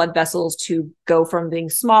tells your blood vessels to go from being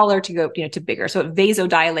smaller to go, to bigger. So it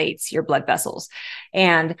vasodilates your blood vessels.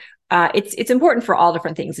 And it's important for all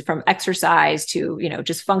different things, from exercise to,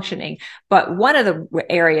 just functioning. But one of the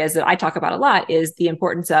areas that I talk about a lot is the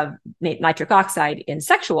importance of nitric oxide in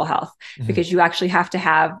sexual health, because you actually have to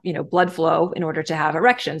have, blood flow in order to have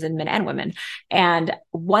erections in men and women. And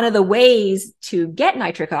one of the ways to get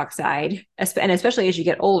nitric oxide, and especially as you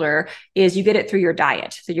get older, is you get it through your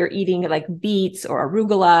diet. So you're eating like beets or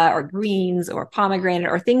arugula or greens or pomegranate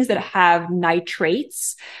or things that have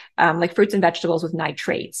nitrates, like fruits and vegetables with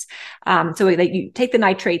nitrates. So that you take the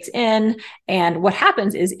nitrates in, and what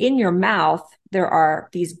happens is in your mouth, there are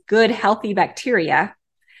these good, healthy bacteria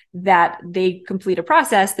that they complete a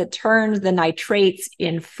process that turns the nitrates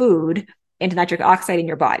in food into nitric oxide in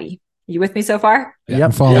your body. You with me so far? Yep.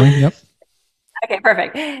 I'm following. Yep. Okay,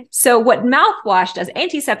 perfect. So what mouthwash does,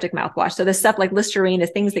 antiseptic mouthwash, so the stuff like Listerine,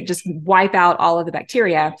 is things that just wipe out all of the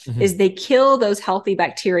bacteria, is they kill those healthy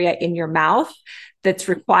bacteria in your mouth that's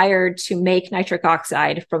required to make nitric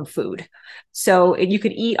oxide from food. So you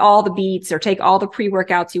could eat all the beets or take all the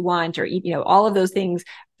pre-workouts you want, or eat, all of those things.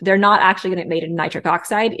 They're not actually going to make it in nitric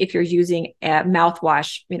oxide if you're using a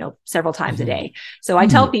mouthwash, several times a day. So I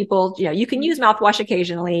tell people, you can use mouthwash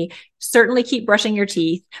occasionally, certainly keep brushing your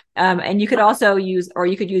teeth. And you could also use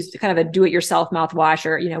kind of a do-it-yourself mouthwash,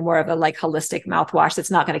 or, more of a like holistic mouthwash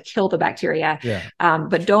that's not going to kill the bacteria. Yeah.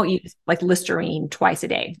 But don't use like Listerine twice a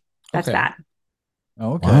day. That's bad.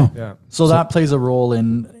 Okay. Wow. Yeah. So that plays a role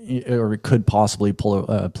in, or it could possibly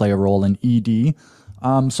play a role in ED.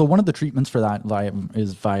 So one of the treatments for that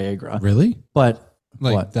is Viagra. Really? But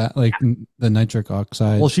like what? That, like the nitric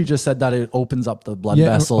oxide. Well, she just said that it opens up the blood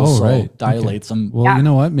vessels, dilates them. Well, you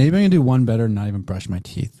know what? Maybe I can do one better and not even brush my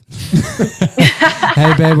teeth.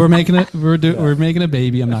 Hey, babe, we're making a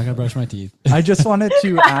baby. I'm not gonna brush my teeth. I just wanted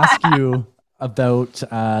to ask you about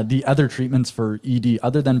the other treatments for ED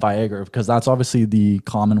other than Viagra, because that's obviously the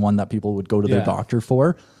common one that people would go to their doctor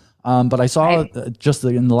for. But I saw just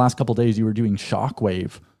in the last couple of days you were doing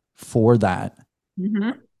shockwave for that.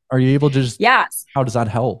 Are you able to just? Yes. How does that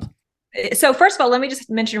help? So first of all, let me just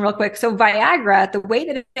mention real quick. So Viagra, the way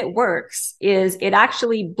that it works is it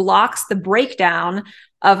actually blocks the breakdown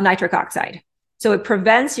of nitric oxide. So it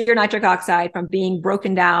prevents your nitric oxide from being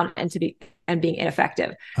broken down and being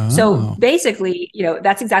ineffective. So basically,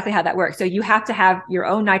 that's exactly how that works. So you have to have your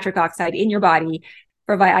own nitric oxide in your body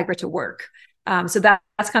for Viagra to work. So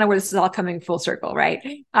that's kind of where this is all coming full circle,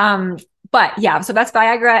 right? But yeah, so that's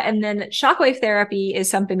Viagra. And then shockwave therapy is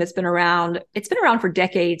something that's been around. It's been around for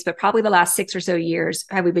decades, but probably the last 6 or so years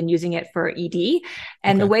have we been using it for ED.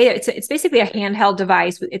 And the way it's basically a handheld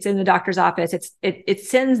device. It's in the doctor's office. It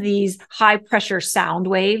sends these high pressure sound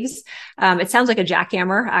waves. It sounds like a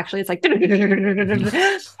jackhammer. Actually, it's like,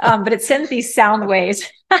 but it sends these sound waves.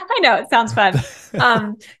 I know it sounds fun.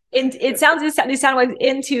 It sounds these sound waves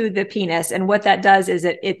into the penis. And what that does is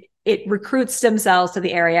it recruits stem cells to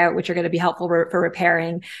the area, which are going to be helpful for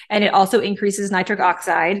repairing. And it also increases nitric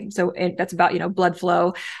oxide. So that's about, blood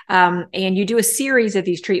flow. And you do a series of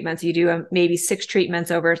these treatments. You do maybe 6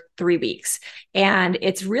 treatments over 3 weeks. And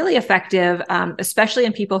it's really effective, especially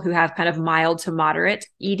in people who have kind of mild to moderate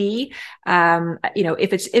ED.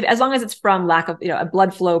 If as long as it's from lack of, a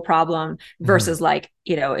blood flow problem versus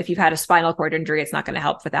if you've had a spinal cord injury, it's not going to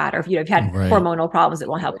help with that. Or if you've had hormonal problems, it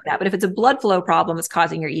won't help with that. But if it's a blood flow problem that's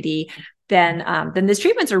causing your ED, then these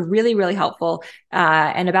treatments are really, really helpful.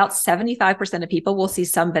 And about 75% of people will see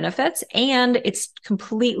some benefits, and it's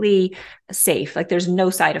completely safe. Like there's no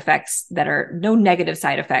side effects no negative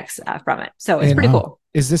side effects from it. So it's pretty cool.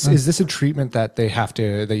 Is this a treatment that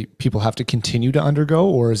people have to continue to undergo,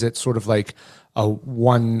 or is it sort of like a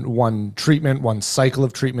one treatment, one cycle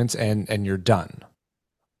of treatments and you're done?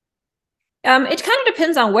 It kind of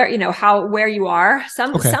depends on where you are.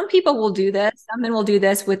 Some people will do this. Some men will do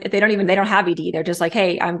this if they don't have ED. They're just like,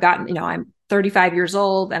 hey, I'm 35 years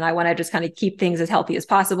old and I want to just kind of keep things as healthy as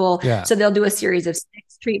possible. Yeah. So they'll do a series of 6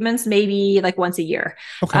 treatments, maybe like once a year.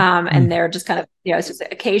 Okay. And they're just kind of, it's just an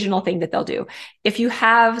occasional thing that they'll do. If you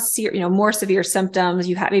have, more severe symptoms,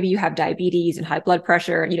 maybe you have diabetes and high blood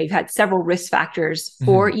pressure, you've had several risk factors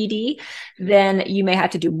for ED, then you may have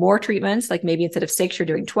to do more treatments. Like maybe instead of 6, you're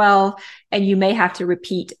doing 12, and you may have to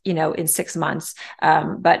repeat, in 6 months.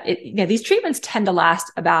 But these treatments tend to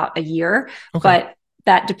last about a year, but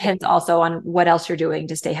that depends also on what else you're doing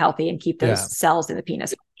to stay healthy and keep those cells in the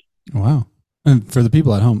penis. Wow. And for the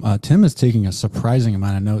people at home, Tim is taking a surprising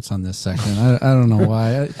amount of notes on this section. I don't know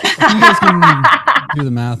why. You guys can do the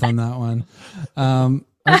math on that one. I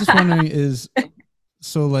was just wondering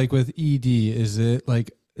so like with ED, is it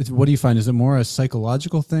what do you find? Is it more a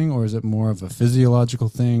psychological thing or is it more of a physiological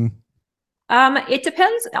thing? It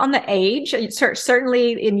depends on the age.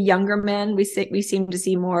 Certainly in younger men, we seem to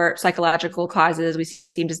see more psychological causes. We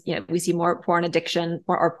see more porn addiction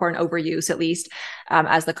or porn overuse, at least,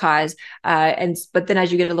 as the cause. But then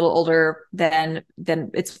as you get a little older, then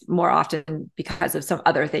it's more often because of some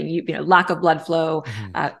other thing, lack of blood flow,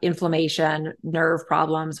 inflammation, nerve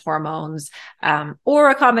problems, hormones, or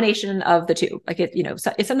a combination of the two. Like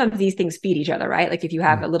sometimes these things feed each other, right? Like if you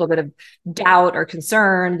have a little bit of doubt or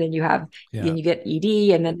concern, then you have, then you get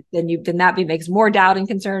ED, and then that makes more doubt and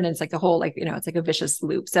concern. And it's like the whole, it's like a vicious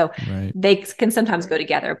loop. So they can sometimes go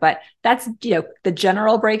together, but that's, the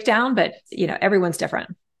general breakdown, but everyone's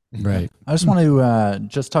different. Right. I just want to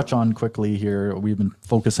just touch on quickly here. We've been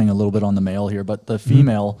focusing a little bit on the male here, but the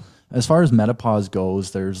female, as far as menopause goes,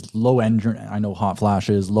 there's low energy. I know hot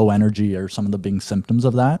flashes, low energy are some of the big symptoms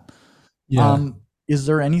of that. Yeah. Is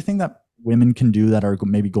there anything that women can do that are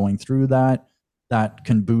maybe going through that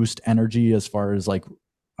can boost energy as far as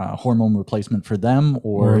hormone replacement for them,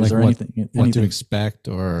 or is there anything to expect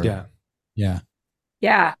or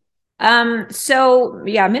So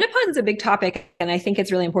menopause is a big topic, and I think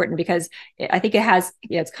it's really important because I think it has,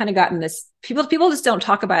 it's kind of gotten this, people just don't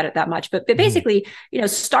talk about it that much, but basically,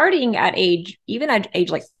 starting at age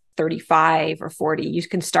 35 or 40, you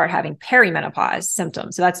can start having perimenopause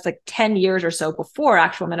symptoms. So that's 10 years or so before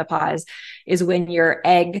actual menopause is when your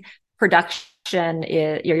egg production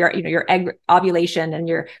is your egg ovulation and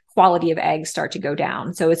your quality of eggs start to go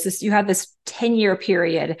down. So it's this, you have this 10-year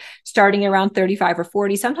period starting around 35 or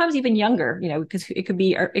 40, sometimes even younger, because it could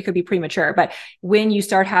be premature, but when you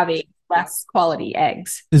start having less quality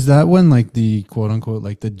eggs. Is that when the quote unquote,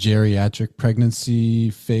 the geriatric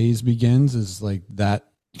pregnancy phase begins? Is that,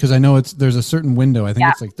 because I know there's a certain window, I think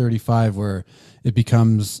it's 35, where it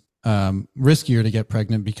becomes riskier to get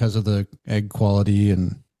pregnant because of the egg quality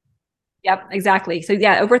and. Yep, exactly. So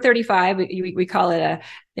over 35, we call it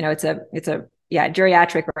it's a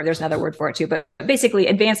geriatric, or there's another word for it too, but basically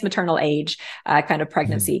advanced maternal age kind of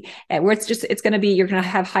pregnancy, where you're going to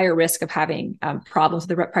have higher risk of having problems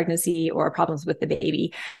with the pregnancy or problems with the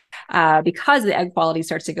baby. Because the egg quality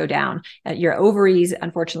starts to go down. Your ovaries,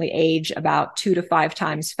 unfortunately, age about 2 to 5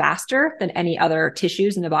 times faster than any other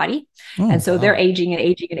tissues in the body. And so they're aging and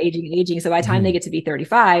aging and aging and aging. So by the time they get to be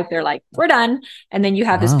 35, they're like, we're done. And then you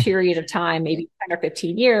have this period of time, maybe 10 or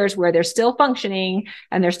 15 years, where they're still functioning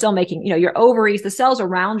and they're still making, your ovaries, the cells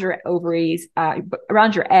around your ovaries,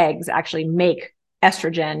 around your eggs actually make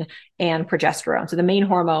estrogen and progesterone. So the main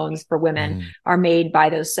hormones for women are made by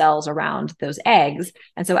those cells around those eggs.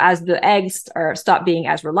 And so as the eggs stop being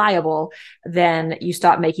as reliable, then you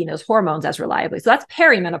stop making those hormones as reliably. So that's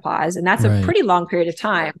perimenopause, and that's a pretty long period of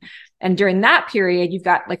time. And during that period, you've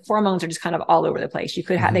got like hormones are just kind of all over the place. You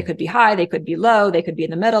could have, they could be high, they could be low, they could be in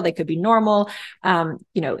the middle, they could be normal.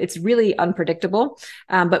 It's really unpredictable.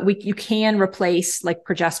 But you can replace like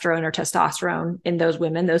progesterone or testosterone in those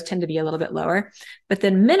women. Those tend to be a little bit lower. But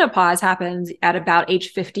then menopause happens at about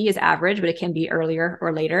age 50 is average, but it can be earlier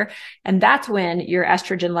or later. And that's when your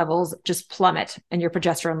estrogen levels just plummet and your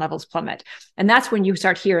progesterone levels plummet. And that's when you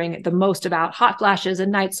start hearing the most about hot flashes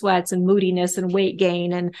and night sweats and moodiness and weight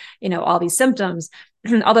gain and, all these symptoms,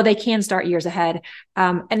 although they can start years ahead.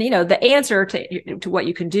 The answer to what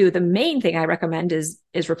you can do, the main thing I recommend is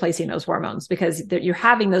replacing those hormones, because you're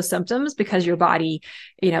having those symptoms because your body,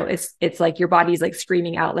 it's like your body's like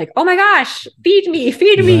screaming out like, oh my gosh, feed me,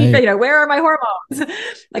 right. Where are my hormones?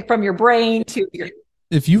 Like from your brain to your.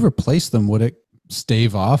 If you replace them, would it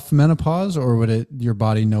stave off menopause, or would your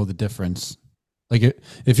body know the difference? Like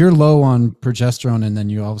if you're low on progesterone and then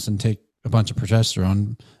you all of a sudden take a bunch of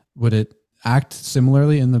progesterone, would it act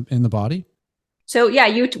similarly in the body? So yeah,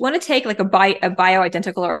 you want to take like a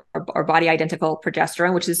bioidentical or body identical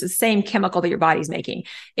progesterone, which is the same chemical that your body's making.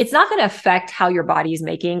 It's not going to affect how your body is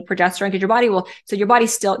making progesterone, because your body will. So your body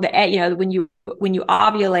still when you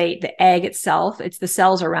ovulate, the egg itself, it's the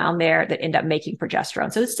cells around there that end up making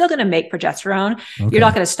progesterone. So it's still going to make progesterone. Okay. You're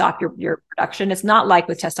not going to stop your production. It's not like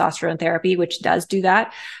with testosterone therapy, which does do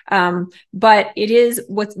that. But it is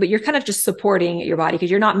but you're kind of just supporting your body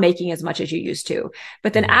because you're not making as much as you used to.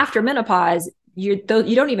 But then after menopause, you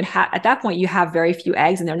don't even have, at that point, you have very few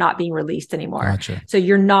eggs and they're not being released anymore. Gotcha. So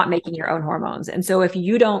you're not making your own hormones. And so if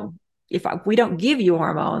we don't give you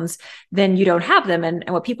hormones, then you don't have them. And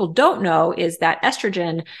what people don't know is that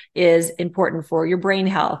estrogen is important for your brain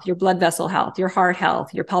health, your blood vessel health, your heart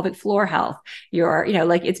health, your pelvic floor health,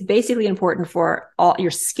 it's basically important for all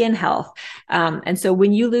your skin health. And so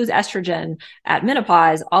when you lose estrogen at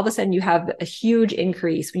menopause, all of a sudden you have a huge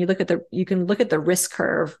increase. When you can look at the risk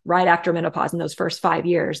curve right after menopause in those first 5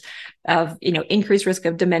 years of, increased risk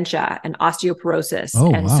of dementia and osteoporosis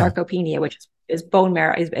and sarcopenia, which is bone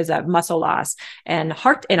marrow, is a muscle loss, and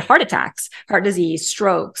heart attacks, heart disease,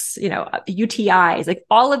 strokes, UTIs, like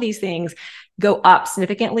all of these things go up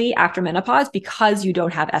significantly after menopause because you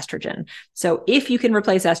don't have estrogen. So if you can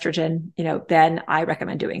replace estrogen, then I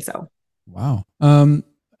recommend doing so. Wow.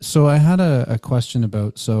 So I had a question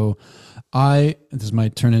about, this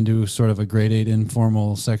might turn into sort of a grade 8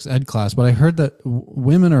 informal sex ed class, but I heard that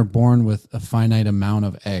women are born with a finite amount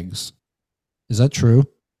of eggs. Is that true?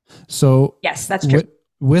 So yes, that's true.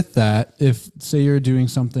 With that, if say you're doing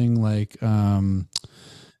something like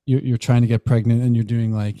you're trying to get pregnant and you're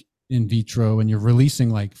doing like in vitro and you're releasing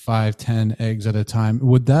like 5-10 eggs at a time,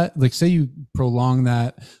 would that, like, say you prolong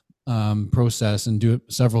that process and do it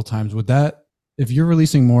several times, would that, if you're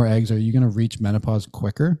releasing more eggs, are you going to reach menopause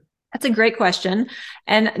quicker? That's a great question.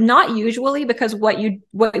 And not usually, because what you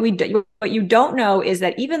don't know is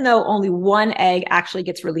that even though only one egg actually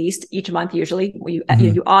gets released each month, usually you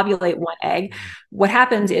ovulate one egg, what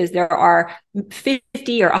happens is there are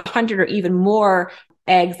 50 or 100 or even more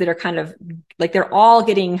eggs that are kind of like, they're all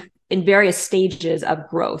getting in various stages of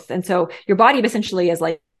growth. And so your body essentially is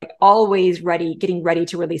like always getting ready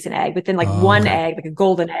to release an egg, but then one egg, like a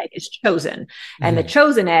golden egg, is chosen, and the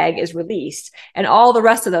chosen egg is released, and all the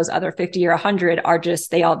rest of those other 50 or 100 are just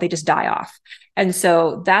they just die off. And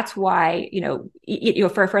so that's why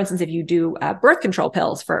for instance, if you do birth control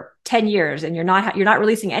pills for 10 years and you're not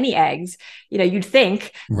releasing any eggs, you'd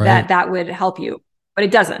think that would help you. But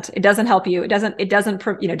it doesn't. It doesn't help you. It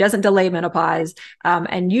doesn't delay menopause.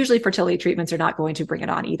 And usually fertility treatments are not going to bring it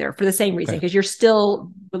on either, for the same reason, because you're still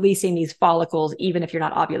releasing these follicles even if you're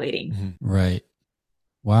not ovulating. Mm-hmm. Right.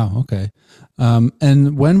 Wow. Okay.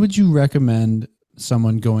 And when would you recommend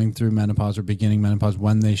someone going through menopause or beginning menopause,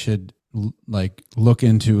 when they should look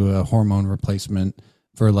into a hormone replacement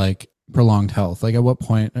for prolonged health? Like, at what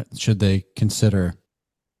point should they consider?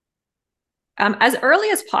 As early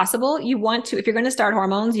as possible. You want to, if you're going to start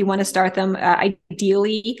hormones, you want to start them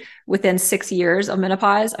ideally within 6 years of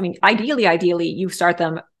menopause. I mean, ideally, you start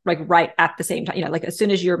them like right at the same time. Like as soon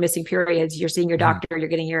as you're missing periods, you're seeing your doctor, you're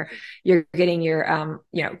getting your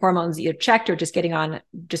hormones either checked or just getting on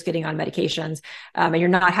medications, and you're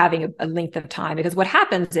not having a length of time. Because what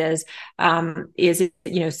happens is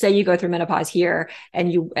say you go through menopause here,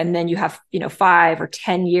 and then you have 5 or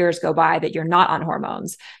 10 years go by that you're not on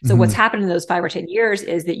hormones. So what's happened in those 5 or 10 years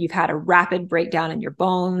is that you've had a rapid breakdown in your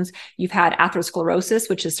bones. You've had atherosclerosis,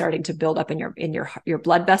 which is starting to build up in your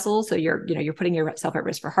blood vessels. So you're putting yourself at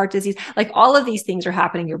risk for heart disease. Like all of these things are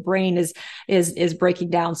happening. Your brain is breaking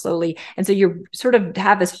down slowly. And so you sort of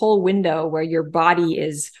have this whole window where your body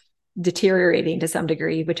is deteriorating to some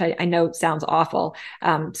degree, which I know sounds awful.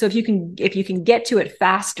 So if you can get to it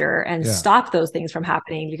faster and stop those things from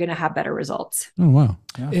happening, you're going to have better results. Oh, wow.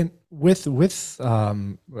 Yeah. And with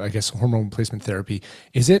I guess hormone replacement therapy,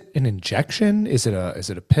 is it an injection? Is it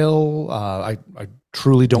a pill? I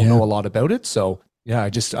truly don't know a lot about it. So I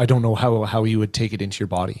don't know how you would take it into your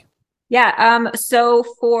body. Yeah. So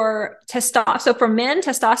for men,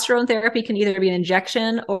 testosterone therapy can either be an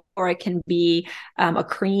injection or it can be a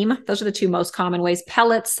cream. Those are the two most common ways.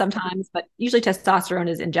 Pellets sometimes, but usually testosterone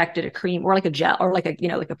is injected, a cream or like a gel or like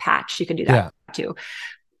a patch. You can do that too.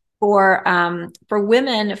 For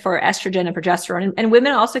women, for estrogen and progesterone, and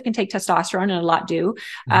women also can take testosterone, and a lot do.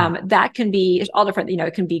 That can be all different.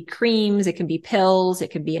 It can be creams, it can be pills,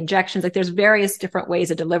 it can be injections. Like there's various different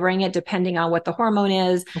ways of delivering it, depending on what the hormone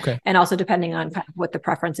is, and also depending on kind of what the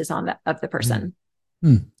preference is of the person.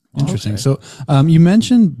 Interesting. So you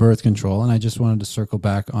mentioned birth control, and I just wanted to circle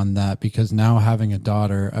back on that because now having a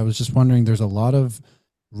daughter, I was just wondering, there's a lot of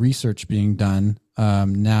research being done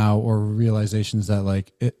now, or realizations that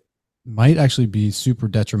like it might actually be super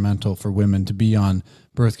detrimental for women to be on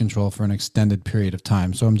birth control for an extended period of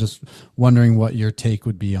time. So I'm just wondering what your take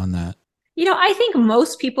would be on that. I think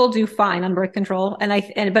most people do fine on birth control,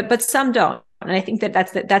 but some don't. And I think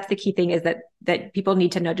that's the key thing is that people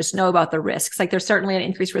need to know about the risks. Like there's certainly an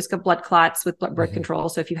increased risk of blood clots with birth control.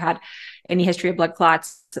 So if you had any history of blood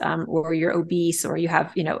clots, or you're obese, or you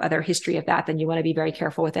have other history of that, then you want to be very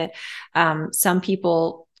careful with it. Some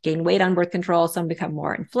people gain weight on birth control. Some become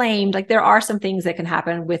more inflamed. Like there are some things that can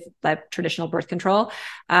happen with traditional birth control.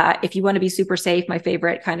 If you want to be super safe, my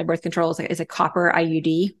favorite kind of birth control is a copper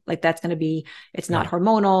IUD. Like that's going to be, it's not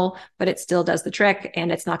hormonal, but it still does the trick,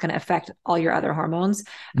 and it's not going to affect all your other hormones.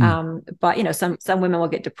 But some women will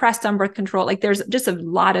get depressed on birth control. Like there's just a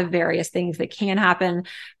lot of various things that can happen.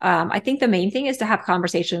 I think the main thing is to have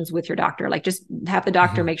conversations with your doctor. Like just have the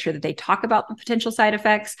doctor make sure that they talk about the potential side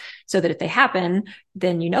effects, so that if they happen,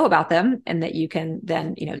 then you know about them, and that you can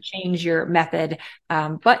then change your method.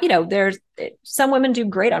 But there's some women do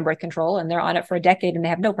great on birth control, and they're on it for a decade and they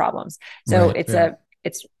have no problems. So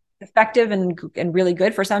it's effective and really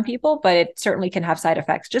good for some people, but it certainly can have side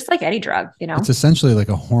effects, just like any drug. It's essentially like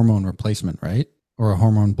a hormone replacement, right? Or a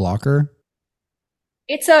hormone blocker.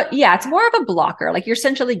 It's more of a blocker. Like you're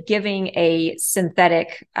essentially giving a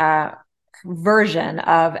synthetic version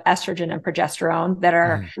of estrogen and progesterone that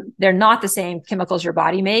are they're not the same chemicals your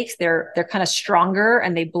body makes. They're kind of stronger,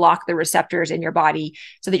 and they block the receptors in your body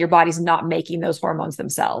so that your body's not making those hormones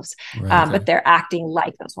themselves. But they're acting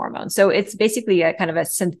like those hormones. So it's basically a kind of a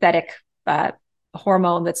synthetic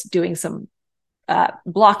hormone that's doing some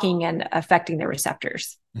blocking and affecting the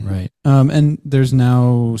receptors. Right. And there's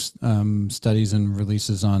now studies and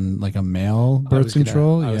releases on like a male birth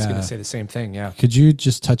control. I was going to say the same thing. Yeah. Could you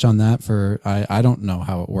just touch on that I don't know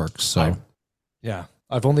how it works. So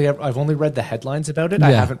I've only read the headlines about it.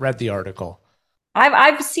 I haven't read the article.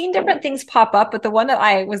 I've seen different things pop up, but the one that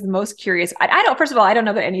I was the most curious, first of all, I don't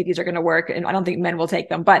know that any of these are going to work, and I don't think men will take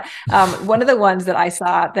them. But one of the ones that I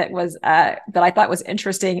saw that was that I thought was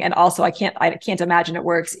interesting, and also I can't imagine it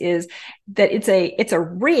works, is that it's a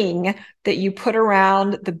ring that you put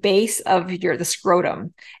around the base of the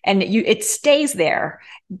scrotum, and it stays there,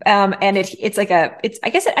 and I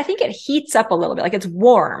think it heats up a little bit, like it's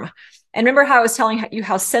warm. And remember how I was telling you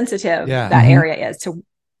how sensitive that area is to.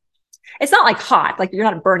 It's not like hot, like you're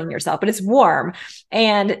not burning yourself, but it's warm.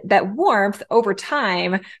 And that warmth over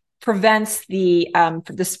time prevents the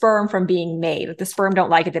sperm from being made. If the sperm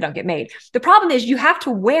don't like it, they don't get made. The problem is you have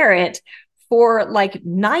to wear it for like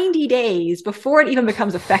 90 days before it even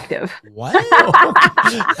becomes effective. What?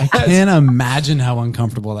 I can't imagine how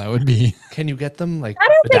uncomfortable that would be. Can you get them like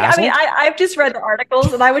I've just read the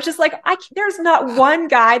articles, and I was just like, there's not one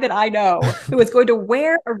guy that I know who is going to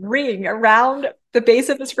wear a ring around the base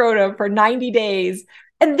of the scrotum for 90 days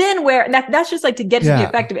and then that's just like to get to be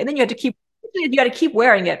effective. And then you have to keep you got to keep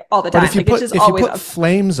wearing it all the time. But if you put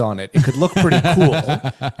flames on it, it could look pretty cool.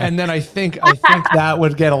 And then I think that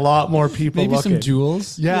would get a lot more people. Maybe looking. Some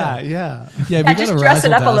jewels. Yeah. We just dress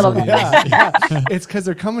it up a little bit. Yeah. It's because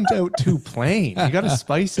they're coming out too plain. You got to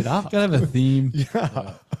spice it up. Got to have a theme.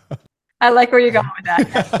 Yeah. I like where you're going with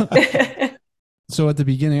that. So at the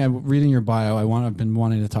beginning, I'm reading your bio. I've been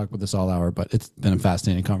wanting to talk about this all hour, but it's been a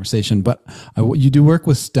fascinating conversation. But you do work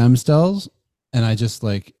with stem cells, and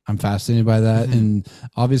I'm fascinated by that. Mm-hmm. And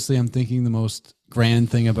obviously, I'm thinking the most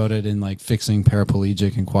grand thing about it in like fixing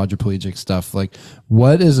paraplegic and quadriplegic stuff. Like,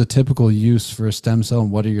 what is a typical use for a stem cell,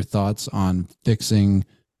 and what are your thoughts on fixing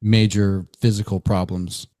major physical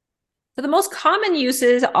problems? So the most common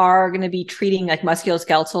uses are going to be treating like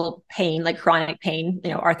musculoskeletal pain, like chronic pain,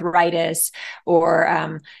 arthritis,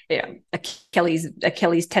 or Achilles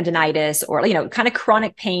tendonitis, or kind of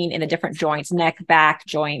chronic pain in the different joints, neck, back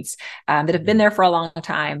joints that have been there for a long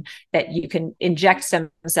time. That you can inject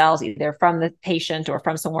stem cells either from the patient or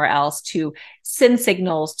from somewhere else to send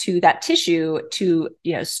signals to that tissue to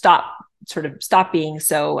stop being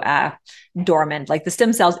so dormant. Like the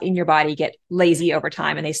stem cells in your body get lazy over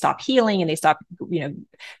time, and they stop healing, and they stop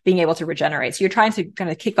being able to regenerate. So you're trying to kind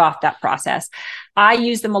of kick off that process. I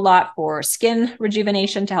use them a lot for skin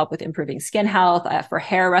rejuvenation to help with improving skin health, for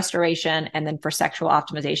hair restoration, and then for sexual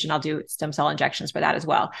optimization. I'll do stem cell injections for that as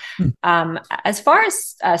well. As far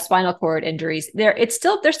as spinal cord injuries, they're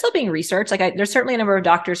still being researched. Like there's certainly a number of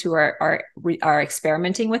doctors who are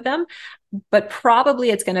experimenting with them, but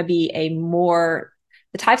probably it's going to be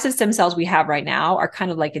the types of stem cells we have right now are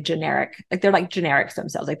kind of like they're like generic stem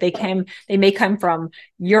cells. Like they may come from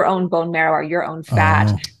your own bone marrow or your own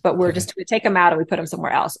fat, but we take them out and we put them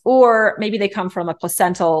somewhere else. Or maybe they come from a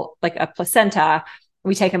placenta,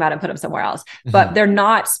 we take them out and put them somewhere else. Mm-hmm. But they're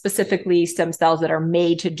not specifically stem cells that are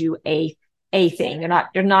made to do a thing.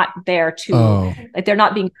 They're not there to, they're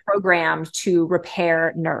not being programmed to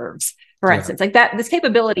repair nerves, for instance. Like that, this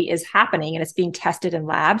capability is happening and it's being tested in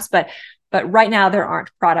labs, but right now there aren't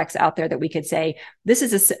products out there that we could say, this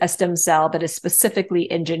is a stem cell that is specifically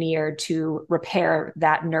engineered to repair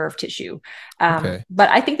that nerve tissue. But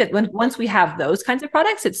I think that once we have those kinds of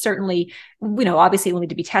products, it's certainly, obviously it will need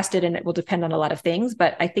to be tested and it will depend on a lot of things,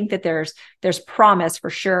 but I think that there's promise for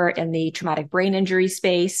sure in the traumatic brain injury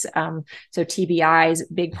space. So TBIs,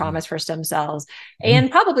 big promise for stem cells, and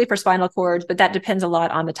probably for spinal cords, but that depends a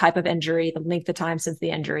lot on the type of injury, the length of time since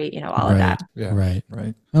the injury, all of that. Yeah. Right.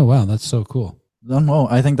 Oh, wow. That's so cool. Well,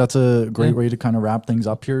 I think that's a great way to kind of wrap things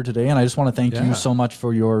up here today. And I just want to thank you so much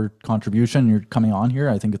for your contribution. You're coming on here.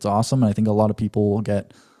 I think it's awesome. And I think a lot of people will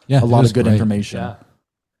get a lot of good information. Yeah.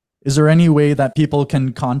 Is there any way that people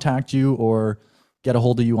can contact you or get a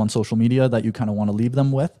hold of you on social media that you kind of want to leave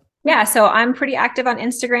them with? Yeah, so I'm pretty active on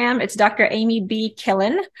Instagram. It's Dr. Amy B.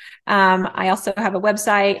 Killen. I also have a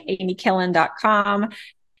website, amykillen.com.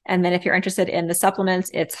 And then if you're interested in the supplements,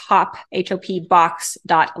 it's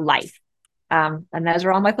hopbox.life. And those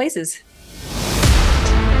are all my places.